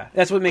 Yep. Yeah.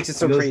 That's what makes it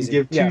so He doesn't crazy.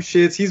 give two yeah.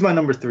 shits. He's my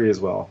number 3 as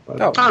well.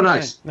 But, Oh,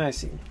 nice.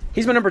 Nice.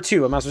 He's my number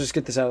 2. I might as well just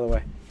get this out of the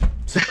way.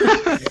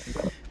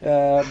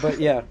 But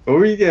yeah.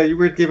 Oh yeah, you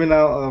were giving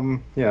out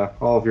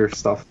all of your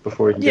stuff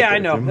before you. Yeah, I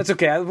know. That's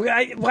okay.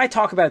 I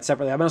talk about it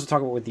separately. I might also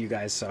talk about it with you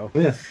guys. So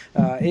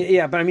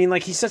yeah. But I mean,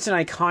 like, he's such an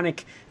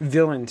iconic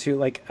villain to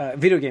like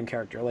video game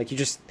character. Like, you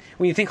just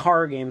when you think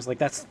horror games, like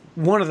that's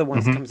one of the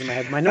ones that comes in my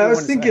head. I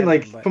was thinking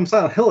from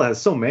Silent Hill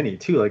has so many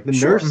too. Like the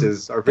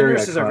nurses are very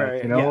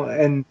iconic, you know,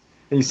 and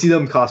you see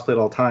them cosplayed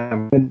all the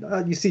time,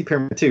 and you see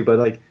Pyramid too. But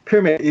like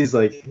Pyramid is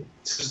like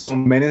so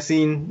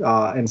menacing,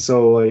 and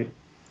so like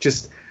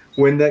just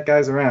when that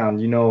guy's around,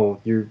 you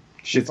know, your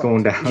shit's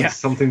going down. Yeah.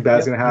 Something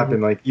bad's gonna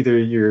happen. Like either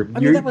you're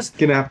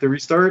gonna have to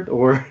restart,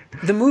 or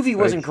the movie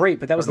wasn't great,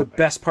 but that was the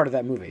best part of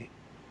that movie.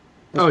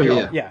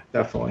 Yeah,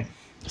 definitely.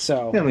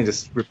 So let me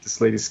just rip this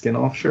lady's skin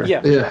off. Sure.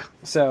 Yeah.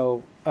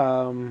 So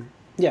All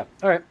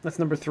right, that's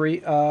number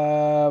 3.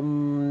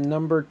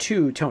 Number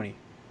 2, Tony.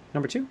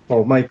 Number 2?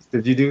 Oh, Mike,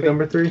 did you do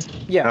number 3?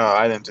 Yeah. No,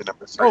 I didn't do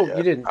number 3 yet.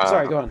 You didn't.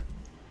 Sorry, go on.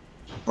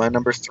 My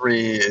number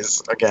 3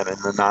 is, again, in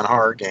the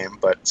non-horror game,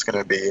 but it's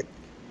going to be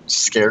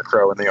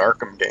Scarecrow in the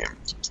Arkham game.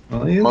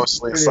 Well, he's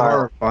mostly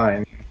silent.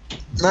 Horrifying.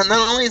 Not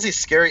only is he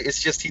scary,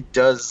 it's just he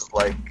does,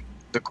 like,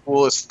 the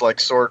coolest, like,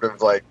 sort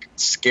of, like,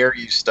 scare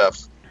you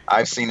stuff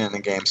I've seen in a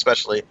game,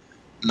 especially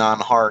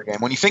non-horror game.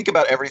 When you think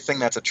about everything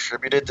that's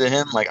attributed to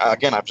him, like,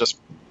 again, I've just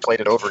played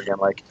it over again,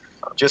 like,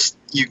 just,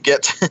 you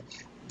get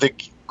the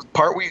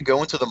part where you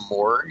go into the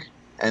morgue,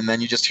 and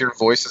then you just hear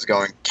voices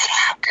going,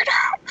 get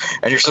out,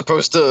 and you're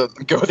supposed to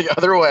go the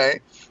other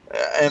way,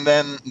 and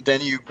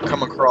then you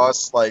come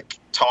across, like,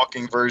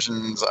 talking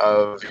versions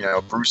of, you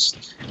know,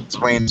 Bruce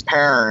Wayne's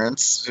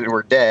parents who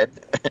were dead.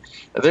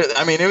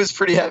 I mean, it was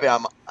pretty heavy.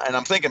 I'm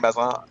thinking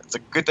about it's a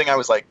good thing I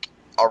was, like,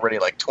 already,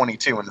 like,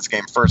 22 when this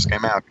game first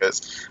came out,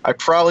 because I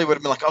probably would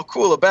have been like, oh,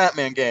 cool, a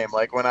Batman game,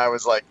 like, when I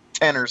was, like,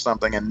 10 or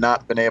something, and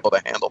not been able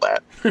to handle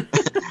that.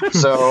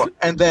 So,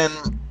 and then,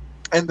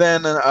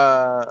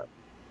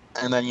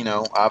 you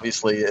know,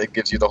 obviously it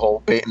gives you the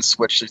whole bait and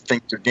switch. You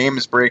think your game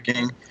is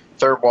breaking,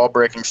 third wall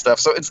breaking stuff.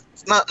 So it's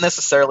not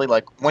necessarily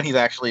like when he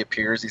actually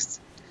appears, he's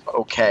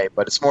okay,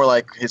 but it's more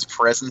like his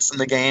presence in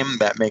the game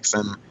that makes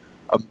him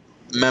a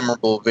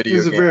memorable video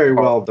game. He's a very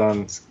well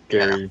done,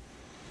 scary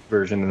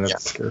version of the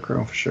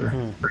Scarecrow, for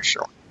sure. For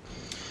sure.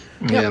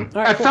 Yeah.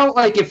 Right, I felt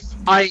like if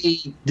I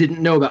didn't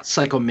know about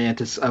Psycho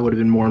Mantis, I would have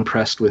been more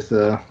impressed with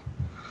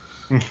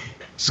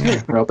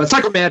Scarecrow. But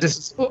Psycho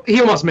Mantis, he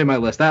almost made my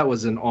list. That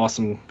was an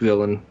awesome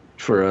villain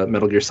for a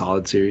Metal Gear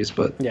Solid series.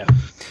 But yeah.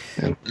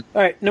 All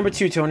right, number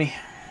 2, Tony.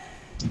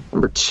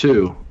 Number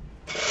 2.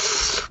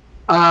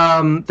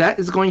 That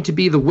is going to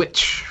be the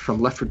Witch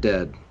from Left 4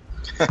 Dead.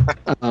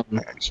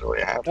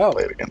 Actually, I have to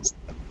play it against.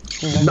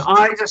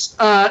 I just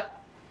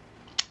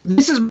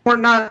this is more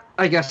not,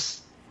 I guess.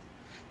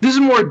 This is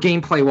more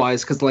gameplay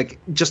wise, because like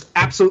just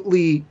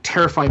absolutely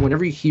terrifying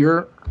whenever you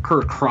hear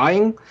her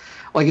crying.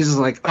 Like it's just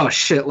like, oh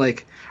shit,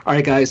 like, all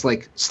right guys,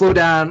 like slow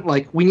down,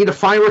 like we need to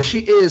find where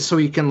she is so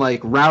you can like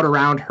route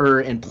around her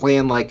and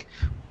plan like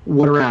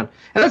what around.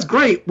 And that's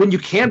great when you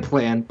can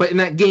plan, but in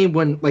that game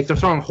when like they're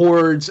throwing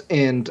hordes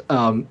and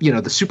you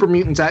know, the super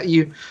mutants at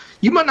you,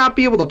 you might not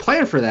be able to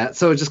plan for that.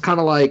 So it's just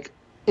kind of like,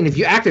 and if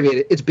you activate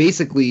it, it's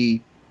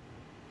basically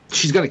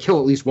she's gonna kill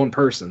at least one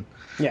person.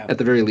 Yeah. At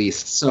the very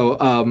least. So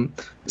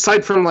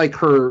aside from like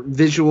her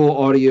visual,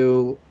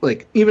 audio,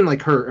 like even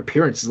like her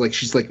appearance is like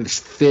she's like this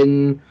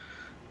thin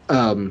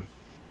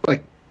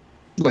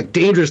like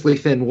dangerously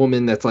thin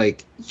woman that's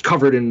like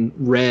covered in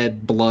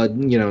red blood,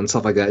 you know, and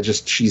stuff like that.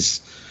 Just she's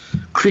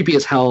creepy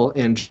as hell,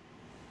 and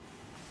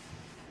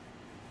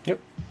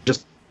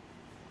just,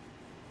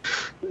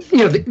 you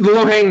know, the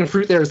low-hanging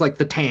fruit there is like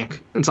the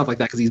tank and stuff like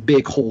that, because he's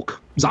big Hulk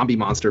zombie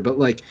monster, but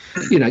like,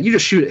 you know, you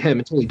just shoot at him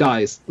until he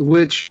dies,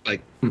 which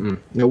like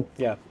nope,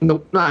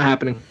 not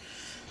happening.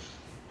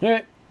 All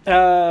right,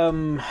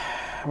 where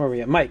are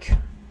we at? Mike,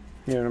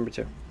 you're number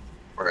 2.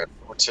 We're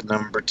to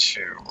number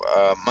 2.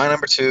 My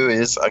number 2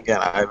 is, again,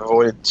 I've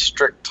avoided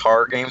strict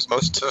horror games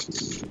most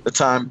of the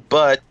time,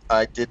 but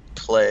I did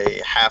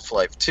play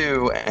Half-Life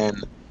 2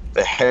 and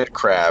the head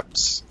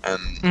crabs, and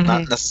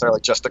not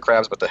necessarily just the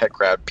crabs, but the head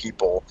crab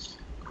people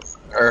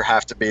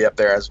have to be up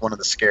there as one of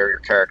the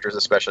scarier characters,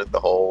 especially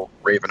the whole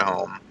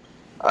Ravenholm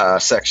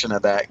section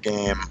of that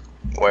game,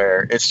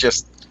 where it's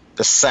just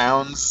the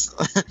sounds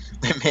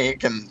they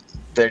make, and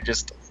they're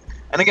just,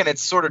 and again,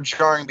 it's sort of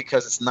jarring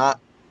because it's not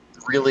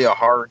really a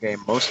horror game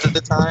most of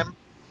the time,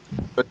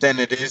 but then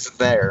it is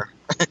there,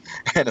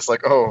 and it's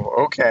like,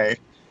 oh, okay.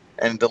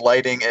 And the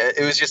lighting,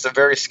 it was just a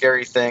very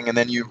scary thing, and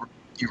then you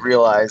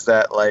realize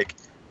that like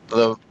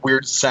the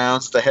weird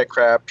sounds the head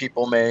crab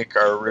people make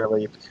are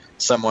really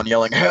someone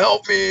yelling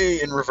 "help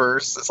me" in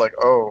reverse. It's like,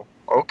 oh,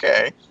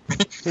 okay.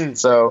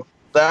 So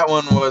that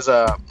one was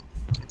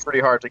pretty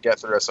hard to get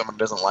through as someone who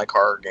doesn't like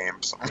horror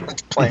games.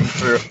 Playing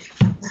through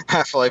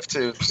Half-Life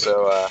 2,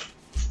 so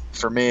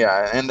for me,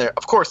 and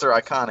of course they're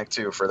iconic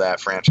too for that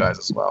franchise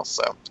as well.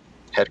 So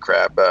head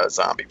crab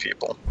zombie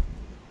people.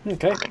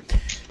 Okay,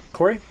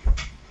 Corey.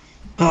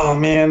 Oh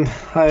man,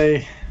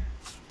 I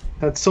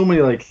had so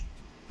many like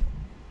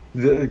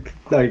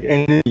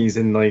enemies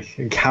and like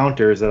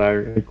encounters that I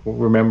like,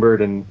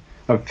 remembered, and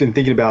I've been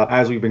thinking about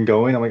as we've been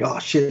going. I'm like, oh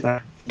shit,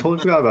 I totally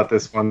forgot about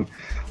this one.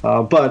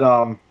 But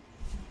I'm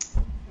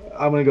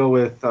gonna go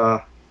with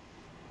the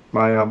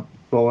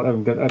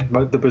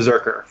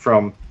Berserker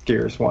from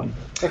Gears 1.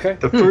 Okay.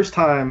 The first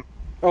time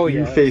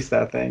you face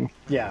that thing,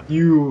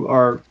 you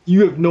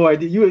have no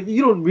idea.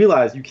 You don't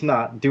realize you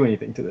cannot do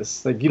anything to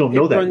this. Like you don't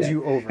know that runs yet.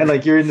 you over. And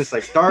like you're in this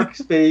like dark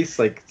space,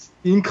 like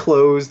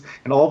enclosed,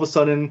 and all of a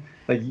sudden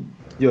like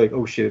you're like,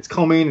 oh shit, it's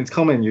coming,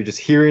 and you're just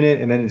hearing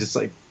it, and then it just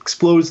like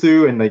explodes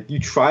through, and like you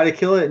try to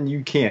kill it and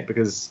you can't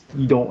because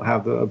you don't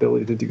have the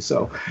ability to do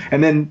so.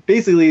 And then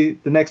basically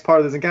the next part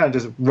of this encounter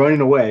is just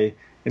running away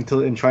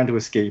and trying to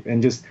escape,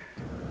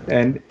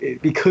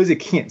 because it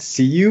can't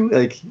see you,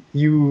 like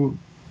you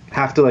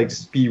have to like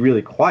just be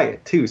really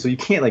quiet too, so you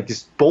can't like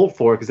just bolt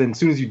for it, because then as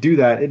soon as you do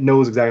that, it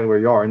knows exactly where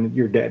you are and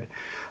you're dead.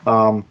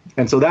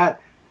 And so that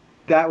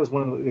was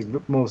one of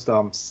the most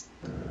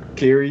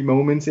scary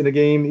moments in a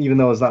game, even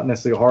though it's not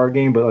necessarily a horror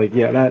game, but like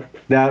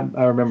that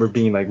I remember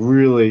being like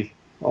really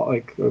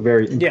like a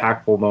very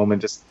impactful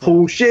moment. Just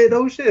oh shit,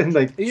 and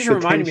like you just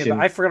reminded me of that.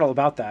 I forgot all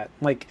about that.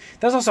 Like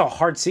that's also a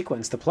hard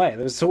sequence to play. It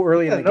was so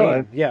early in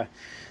the game.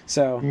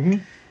 So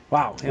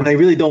wow. And they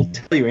really don't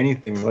tell you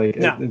anything. Like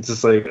it's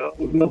just like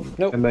nope.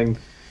 And then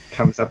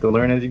comes up to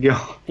learn as you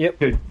go.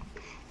 Yep.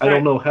 I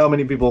don't know how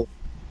many people.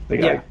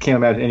 Like I can't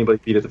imagine anybody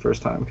beat it the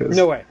first time, because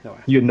no way.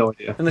 You had no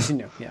idea. Unless you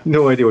knew. Yeah.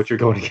 No idea what you're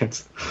going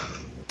against.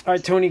 All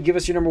right, Tony, give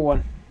us your number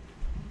one.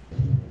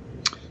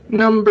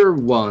 Number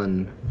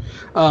one,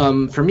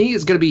 for me,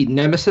 is going to be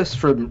Nemesis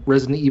from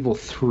Resident Evil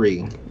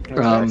 3.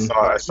 I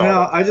saw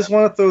now, I just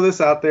want to throw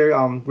this out there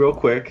real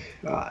quick.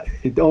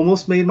 It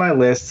almost made my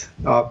list,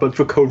 but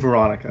for Code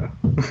Veronica.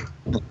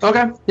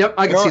 Okay, yep,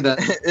 I can see that.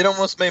 It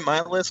almost made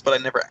my list, but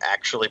I never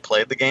actually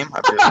played the game.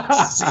 I've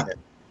just seen it.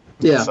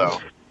 Yeah. So.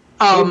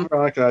 Code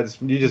Veronica,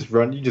 you just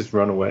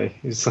run away.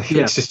 It's like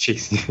it's just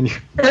chasing you.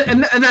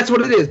 And that's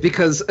what it is,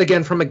 because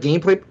again, from a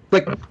gameplay,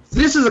 like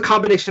this is a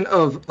combination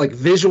of like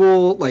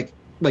visual, like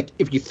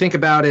if you think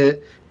about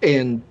it,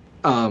 and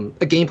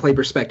a gameplay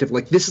perspective,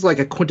 like this is like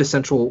a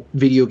quintessential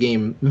video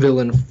game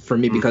villain for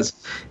me, because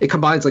it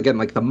combines again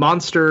like the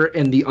monster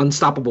and the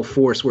unstoppable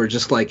force, where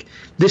just like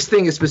this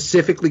thing is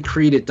specifically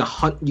created to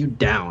hunt you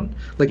down,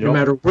 like no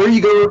matter where you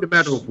go, no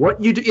matter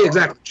what you do. Yeah,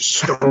 exactly, just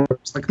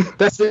storms. Like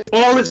that's it.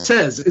 All it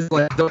says is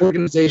like the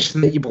organization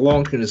that you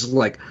belong to is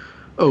like,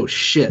 oh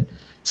shit.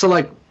 So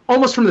like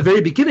almost from the very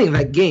beginning of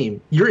that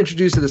game, you're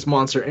introduced to this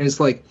monster, and it's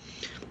like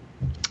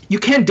you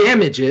can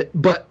damage it,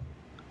 but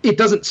it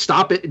doesn't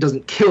stop it. It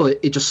doesn't kill it.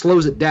 It just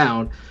slows it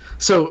down.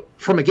 So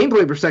from a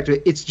gameplay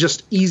perspective, it's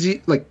just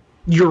easy. Like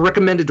you're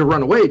recommended to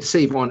run away to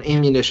save on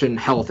ammunition,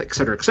 health, et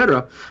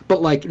cetera,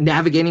 but like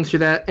navigating through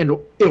that, and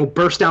it'll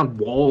burst down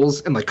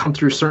walls and like come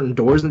through certain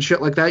doors and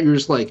shit like that. You're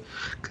just like,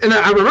 and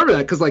I remember that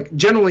because like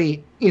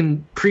generally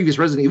in previous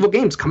Resident Evil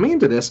games coming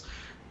into this,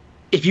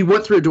 if you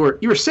went through a door,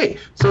 you were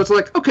safe. So it's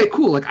like, okay,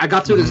 cool. Like I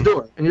got through this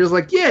door, and you're just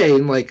like, yay.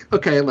 And like,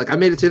 okay, like I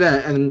made it to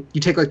that. And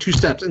you take like 2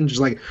 steps, and just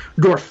like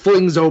door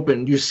flings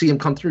open. You see him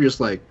come through. You're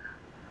just like,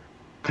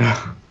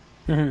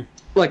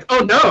 like,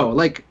 oh no,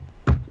 like,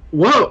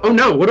 whoa, oh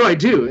no, what do I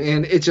do?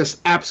 And it's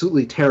just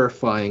absolutely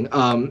terrifying.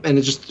 And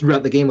it's just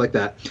throughout the game like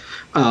that.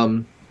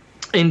 And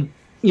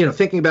you know,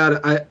 thinking about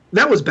it,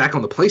 that was back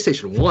on the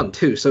PlayStation 1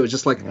 too. So it's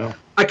just like,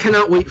 I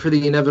cannot wait for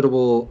the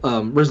inevitable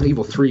Resident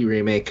Evil 3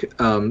 remake,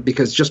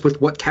 because just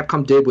with what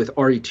Capcom did with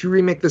RE2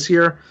 remake this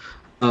year,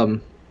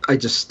 I'm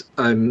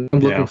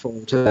looking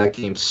forward to that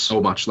game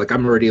so much. Like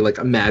I'm already like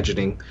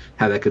imagining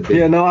how that could be.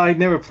 Yeah, no, I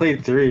never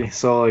played 3,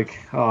 so like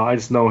I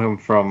just know him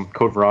from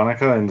Code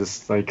Veronica, and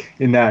just like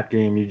in that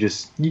game, you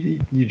just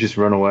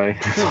run away.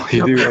 That's all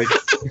you do. Like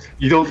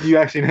you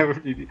actually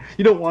never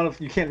you don't want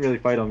to. You can't really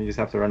fight him. You just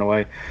have to run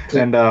away.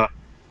 And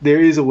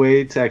there is a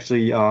way to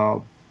actually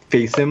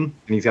face him,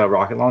 and he's got a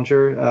rocket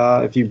launcher.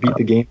 If you beat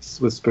the games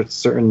with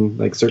certain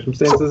like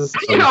circumstances.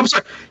 Yeah, I'm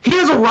sorry. He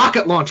has a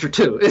rocket launcher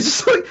too.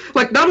 It's just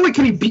like not only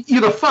can he beat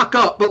you the fuck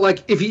up, but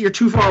like if you're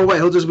too far away,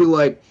 he'll just be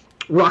like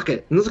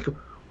rocket, and it's like,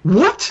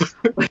 what?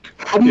 Like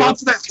a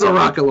monster that has a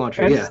rocket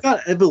launcher. And it's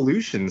got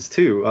evolutions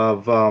too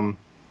of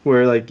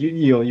where like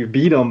you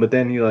beat him, but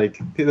then he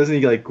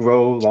like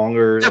grow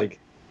longer like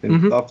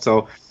and stuff.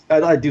 So.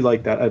 I do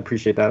like that. I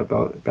appreciate that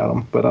about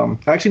him. But I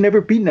actually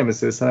never beat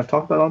Nemesis, and I've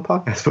talked about it on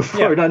podcasts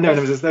before. Yeah. Not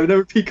Nemesis. I've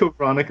never beat Code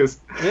Veronica because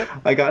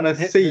I got in a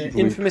save.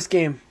 Infamous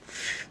game.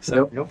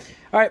 So, all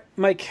right,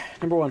 Mike,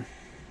 number one.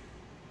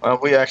 Well,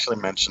 we actually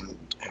mentioned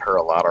her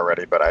a lot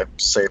already, but I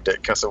saved it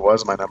because it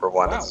was my number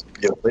one. Wow.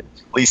 It's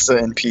Lisa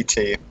in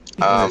PT.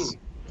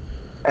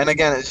 And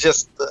again, it's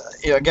just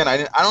again, I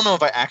don't know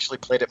if I actually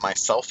played it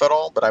myself at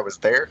all, but I was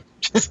there.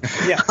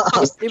 Yeah,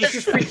 it was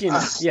just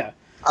freaking yeah.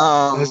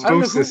 I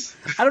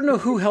don't know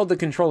who held the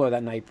controller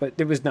that night, but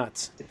it was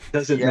nuts. It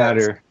doesn't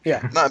matter.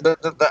 Yeah. No,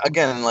 but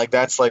again, like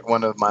that's like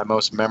one of my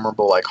most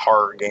memorable like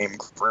horror game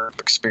group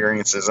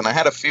experiences, and I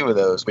had a few of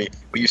those. We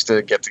used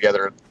to get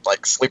together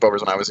like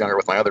sleepovers when I was younger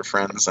with my other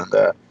friends and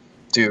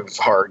do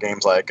horror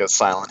games like a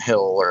Silent Hill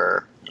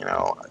or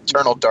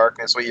Eternal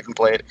Darkness. We even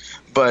played,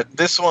 but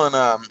this one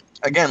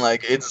again,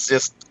 like, it's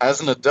just,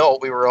 as an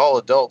adult, we were all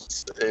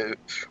adults.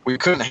 We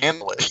couldn't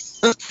handle it.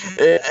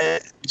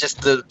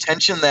 Just the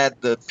tension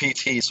that the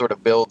PT sort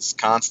of builds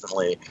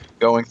constantly,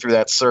 going through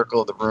that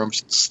circle of the room,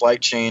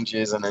 slight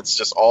changes, and it's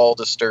just all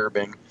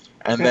disturbing.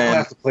 And then I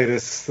have to play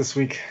this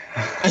week.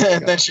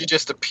 and then she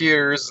just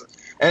appears.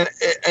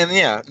 And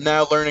yeah,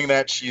 now learning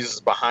that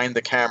she's behind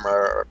the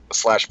camera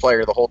 /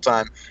 player the whole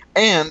time.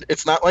 And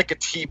it's not like a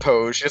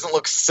T-pose. She doesn't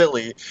look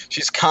silly.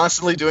 She's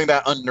constantly doing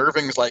that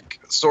unnerving,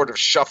 like, sort of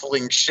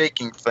shuffling,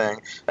 shaking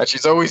thing that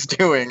she's always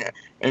doing. And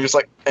you're just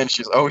like, and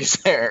she's always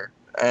there.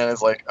 And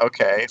it's like,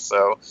 okay,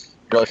 so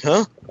you're like,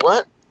 huh?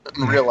 What?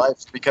 In real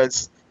life,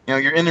 because, you know,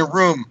 you're in a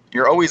room.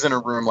 You're always in a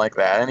room like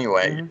that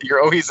anyway. Mm-hmm.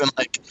 You're always in,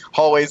 like,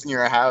 hallways in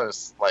your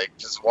house, like,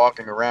 just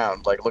walking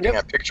around, like, looking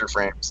at picture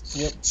frames.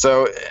 Yep.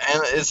 So,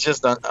 and it's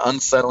just an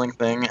unsettling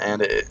thing,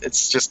 and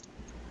it's just,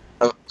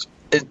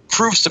 it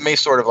proves to me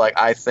sort of, like,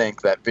 I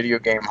think that video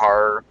game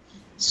horror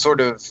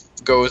sort of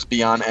goes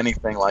beyond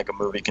anything like a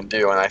movie can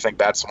do, and I think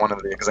that's one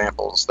of the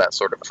examples that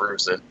sort of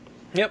proves it.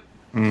 Yep.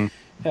 Mm.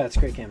 Yeah, it's a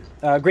great game.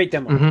 Great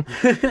demo.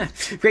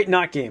 Mm-hmm. Great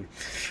not game.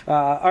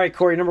 All right,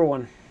 Corey, number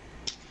 1.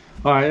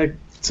 All right,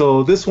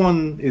 so this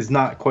one is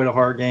not quite a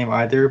horror game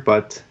either,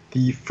 but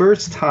the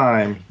first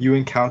time you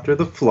encounter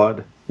the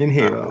Flood in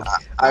Halo.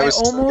 I was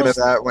thinking of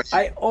that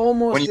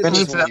when you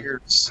mentioned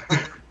years.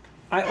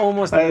 I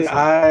almost.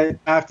 I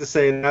have to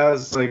say that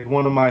was like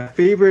one of my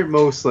favorite,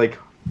 most like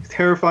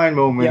terrifying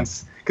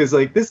moments, because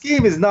like this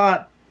game is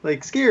not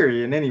like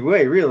scary in any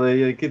way,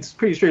 really. Like, it's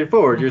pretty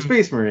straightforward. You're a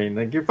space marine,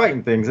 like, you're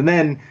fighting things, and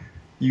then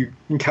you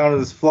encounter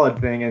this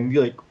Flood thing, and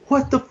you're like,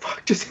 what the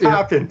fuck just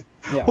happened?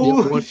 Yeah.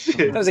 Holy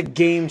shit! That was a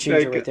game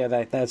changer right there.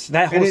 That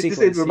whole sequence.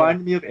 It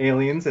reminded me of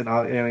Aliens, and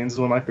Aliens is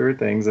one of my favorite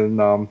things,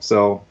 and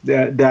so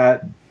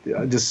that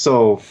just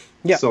so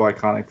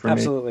iconic for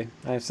me.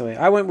 Absolutely.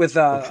 I went with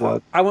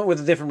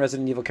a different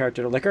Resident Evil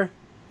character, Licker.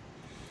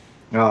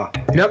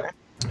 Yep.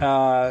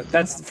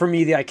 That's for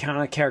me the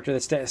iconic character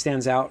that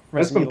stands out.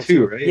 Resident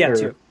Evil 2, right? Yeah,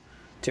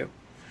 2.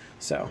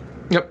 So.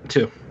 Yep,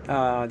 2.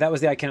 That was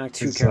the iconic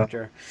 2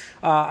 character.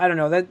 I don't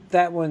know,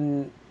 that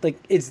one, like,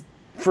 it's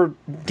for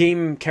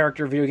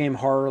video game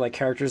horror, like,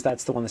 characters.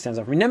 That's the one that stands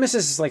out for me.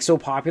 Nemesis is like so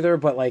popular,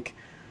 but like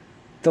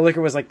the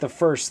Licker was like the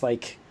first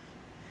like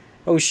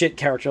oh shit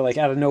character, like,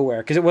 out of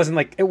nowhere, because it was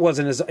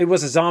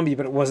a zombie,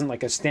 but it wasn't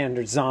like a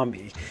standard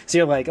zombie. So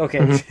you're like,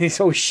 okay,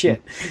 oh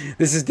shit,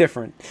 this is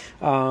different.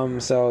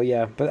 So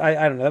yeah, but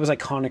I don't know, that was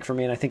iconic for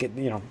me, and I think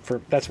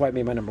it, that's why it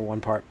made my number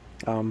 1 part.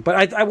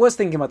 But I was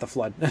thinking about the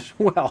Flood as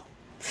well.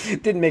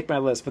 Didn't make my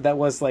list, but that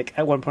was like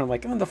at one point I'm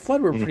like, oh, the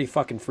Flood were pretty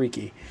fucking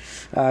freaky,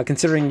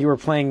 considering you were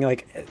playing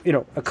like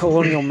a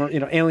colonial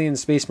alien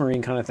space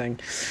marine kind of thing.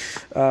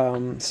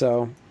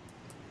 So.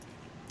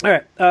 All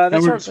right,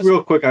 that's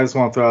real quick. I just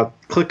want to throw out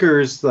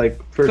clickers,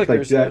 like first,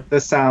 clickers, like the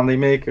sound they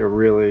make are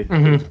really.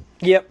 Mm-hmm.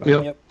 Yep.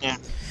 Yeah,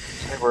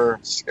 they were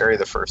scary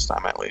the first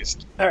time at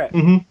least. All right.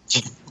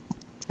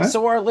 Mm-hmm.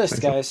 So our list,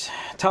 guys.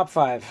 Top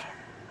 5.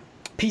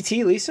 PT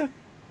Lisa,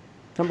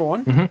 number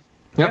 1. Mm-hmm.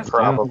 Yep,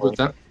 probably.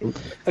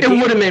 It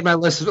would have made my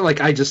list. Like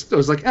I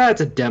was like,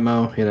 it's a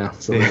demo,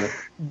 So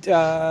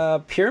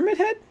Pyramid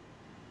Head,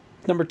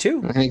 number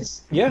 2. I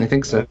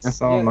think so.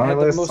 That's on my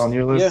list. On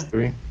your list,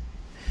 3.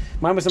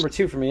 Mine was number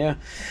 2 for me. Yeah.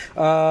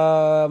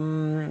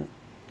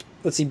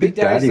 Let's see. Big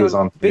Daddy's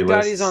on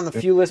the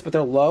few list, but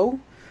they're low.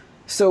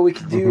 So we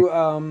could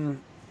do.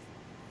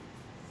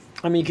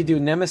 You could do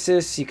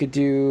Nemesis. You could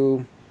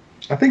do.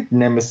 I think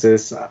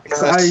Nemesis.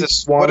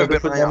 Nemesis would have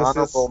been my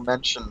honorable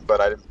mention, but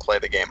I didn't play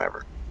the game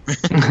ever.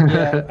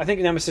 Yeah, I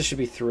think Nemesis should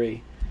be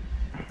 3.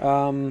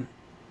 We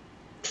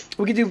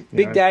could do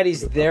Big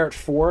Daddy's there at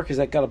 4 because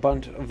that got a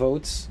bunch of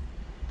votes,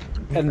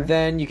 and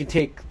then you can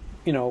take.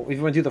 If you want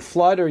to do the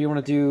Flood or you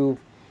want to do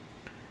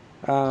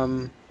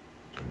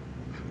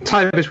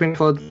tie between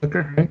Flood and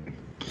Licker, right?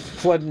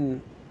 Flood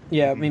and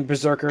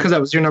Berserker, because that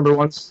was your number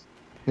 1.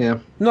 Yeah.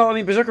 No,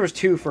 Berserker was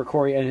 2 for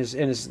Corey, and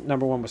his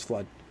number 1 was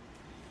Flood.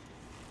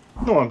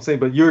 No, I'm saying,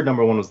 but your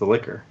number 1 was the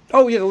Licker.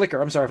 Oh yeah, the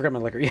Licker. I'm sorry, I forgot my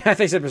Licker. Yeah, I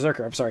think I said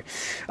Berserker. I'm sorry.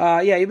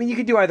 You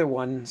could do either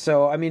one.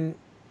 So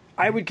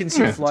I would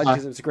concede Flood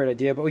because it's a great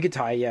idea, but we could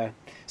tie. Yeah.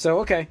 So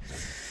okay.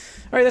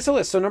 All right, that's the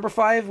list. So number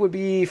 5 would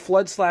be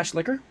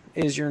Flood/Licker.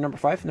 Is your number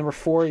 5. Number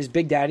 4 is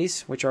Big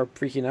Daddies, which are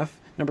freaky enough.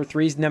 Number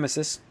 3 is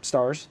Nemesis,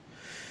 stars.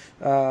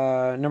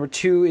 Number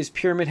 2 is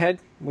Pyramid Head,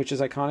 which is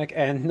iconic.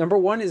 And number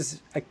 1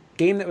 is a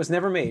game that was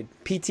never made,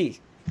 PT.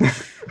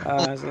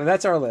 So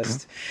that's our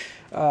list.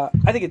 I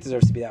think it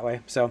deserves to be that way.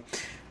 So,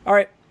 all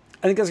right.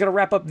 I think that's going to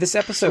wrap up this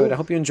episode. Cool. I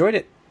hope you enjoyed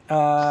it.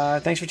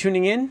 Thanks for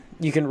tuning in.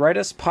 You can write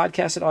us,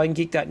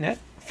 podcast@allyoucangeek.net.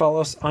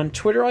 Follow us on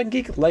Twitter, All You Can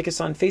Geek. Like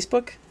us on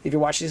Facebook. If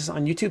you're watching this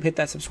on YouTube, hit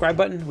that subscribe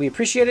button. We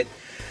appreciate it.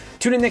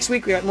 Tune in next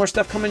week. We got more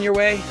stuff coming your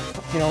way.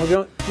 If you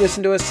don't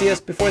listen to us, see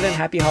us before then,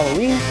 happy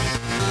Halloween.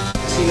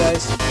 See you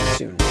guys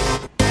soon.